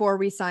 Before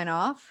we sign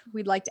off,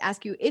 we'd like to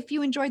ask you, if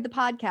you enjoyed the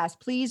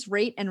podcast, please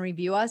rate and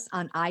review us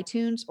on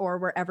iTunes or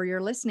wherever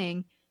you're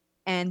listening.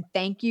 And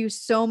thank you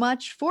so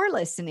much for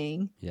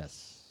listening.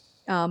 Yes.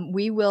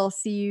 We will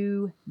see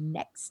you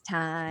next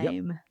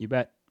time. Yep, you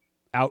bet.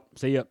 Out.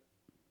 See ya.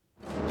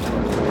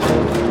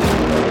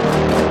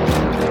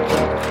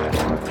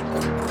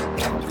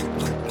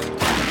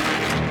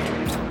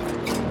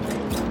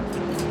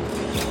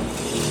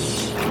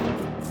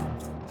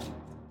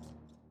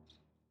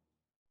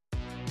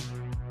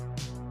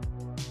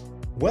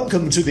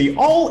 Welcome to the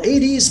All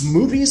 80s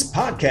Movies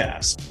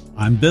Podcast.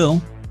 I'm Bill.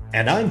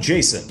 And I'm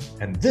Jason.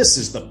 And this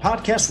is the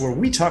podcast where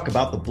we talk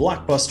about the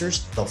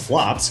blockbusters, the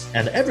flops,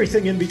 and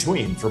everything in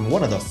between from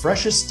one of the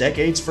freshest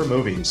decades for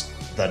movies,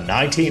 the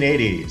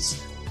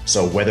 1980s.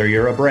 So whether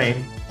you're a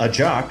brain, a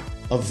jock,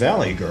 a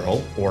valley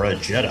girl, or a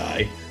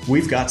Jedi,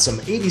 we've got some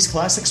 80s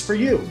classics for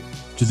you.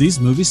 Do these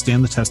movies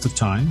stand the test of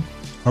time?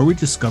 Are we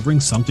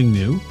discovering something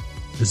new?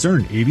 Is there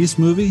an 80s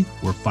movie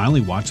we're finally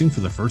watching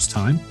for the first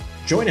time?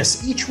 Join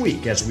us each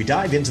week as we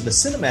dive into the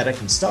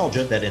cinematic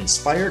nostalgia that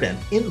inspired and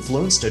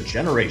influenced a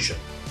generation.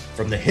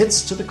 From the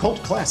hits to the cult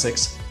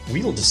classics,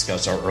 we'll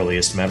discuss our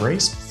earliest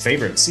memories,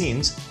 favorite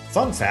scenes,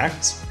 fun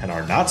facts, and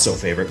our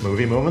not-so-favorite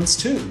movie moments,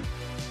 too.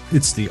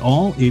 It's the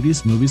All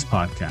 80s Movies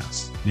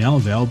Podcast, now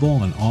available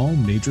on all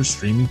major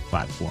streaming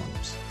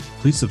platforms.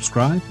 Please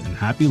subscribe and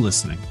happy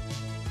listening.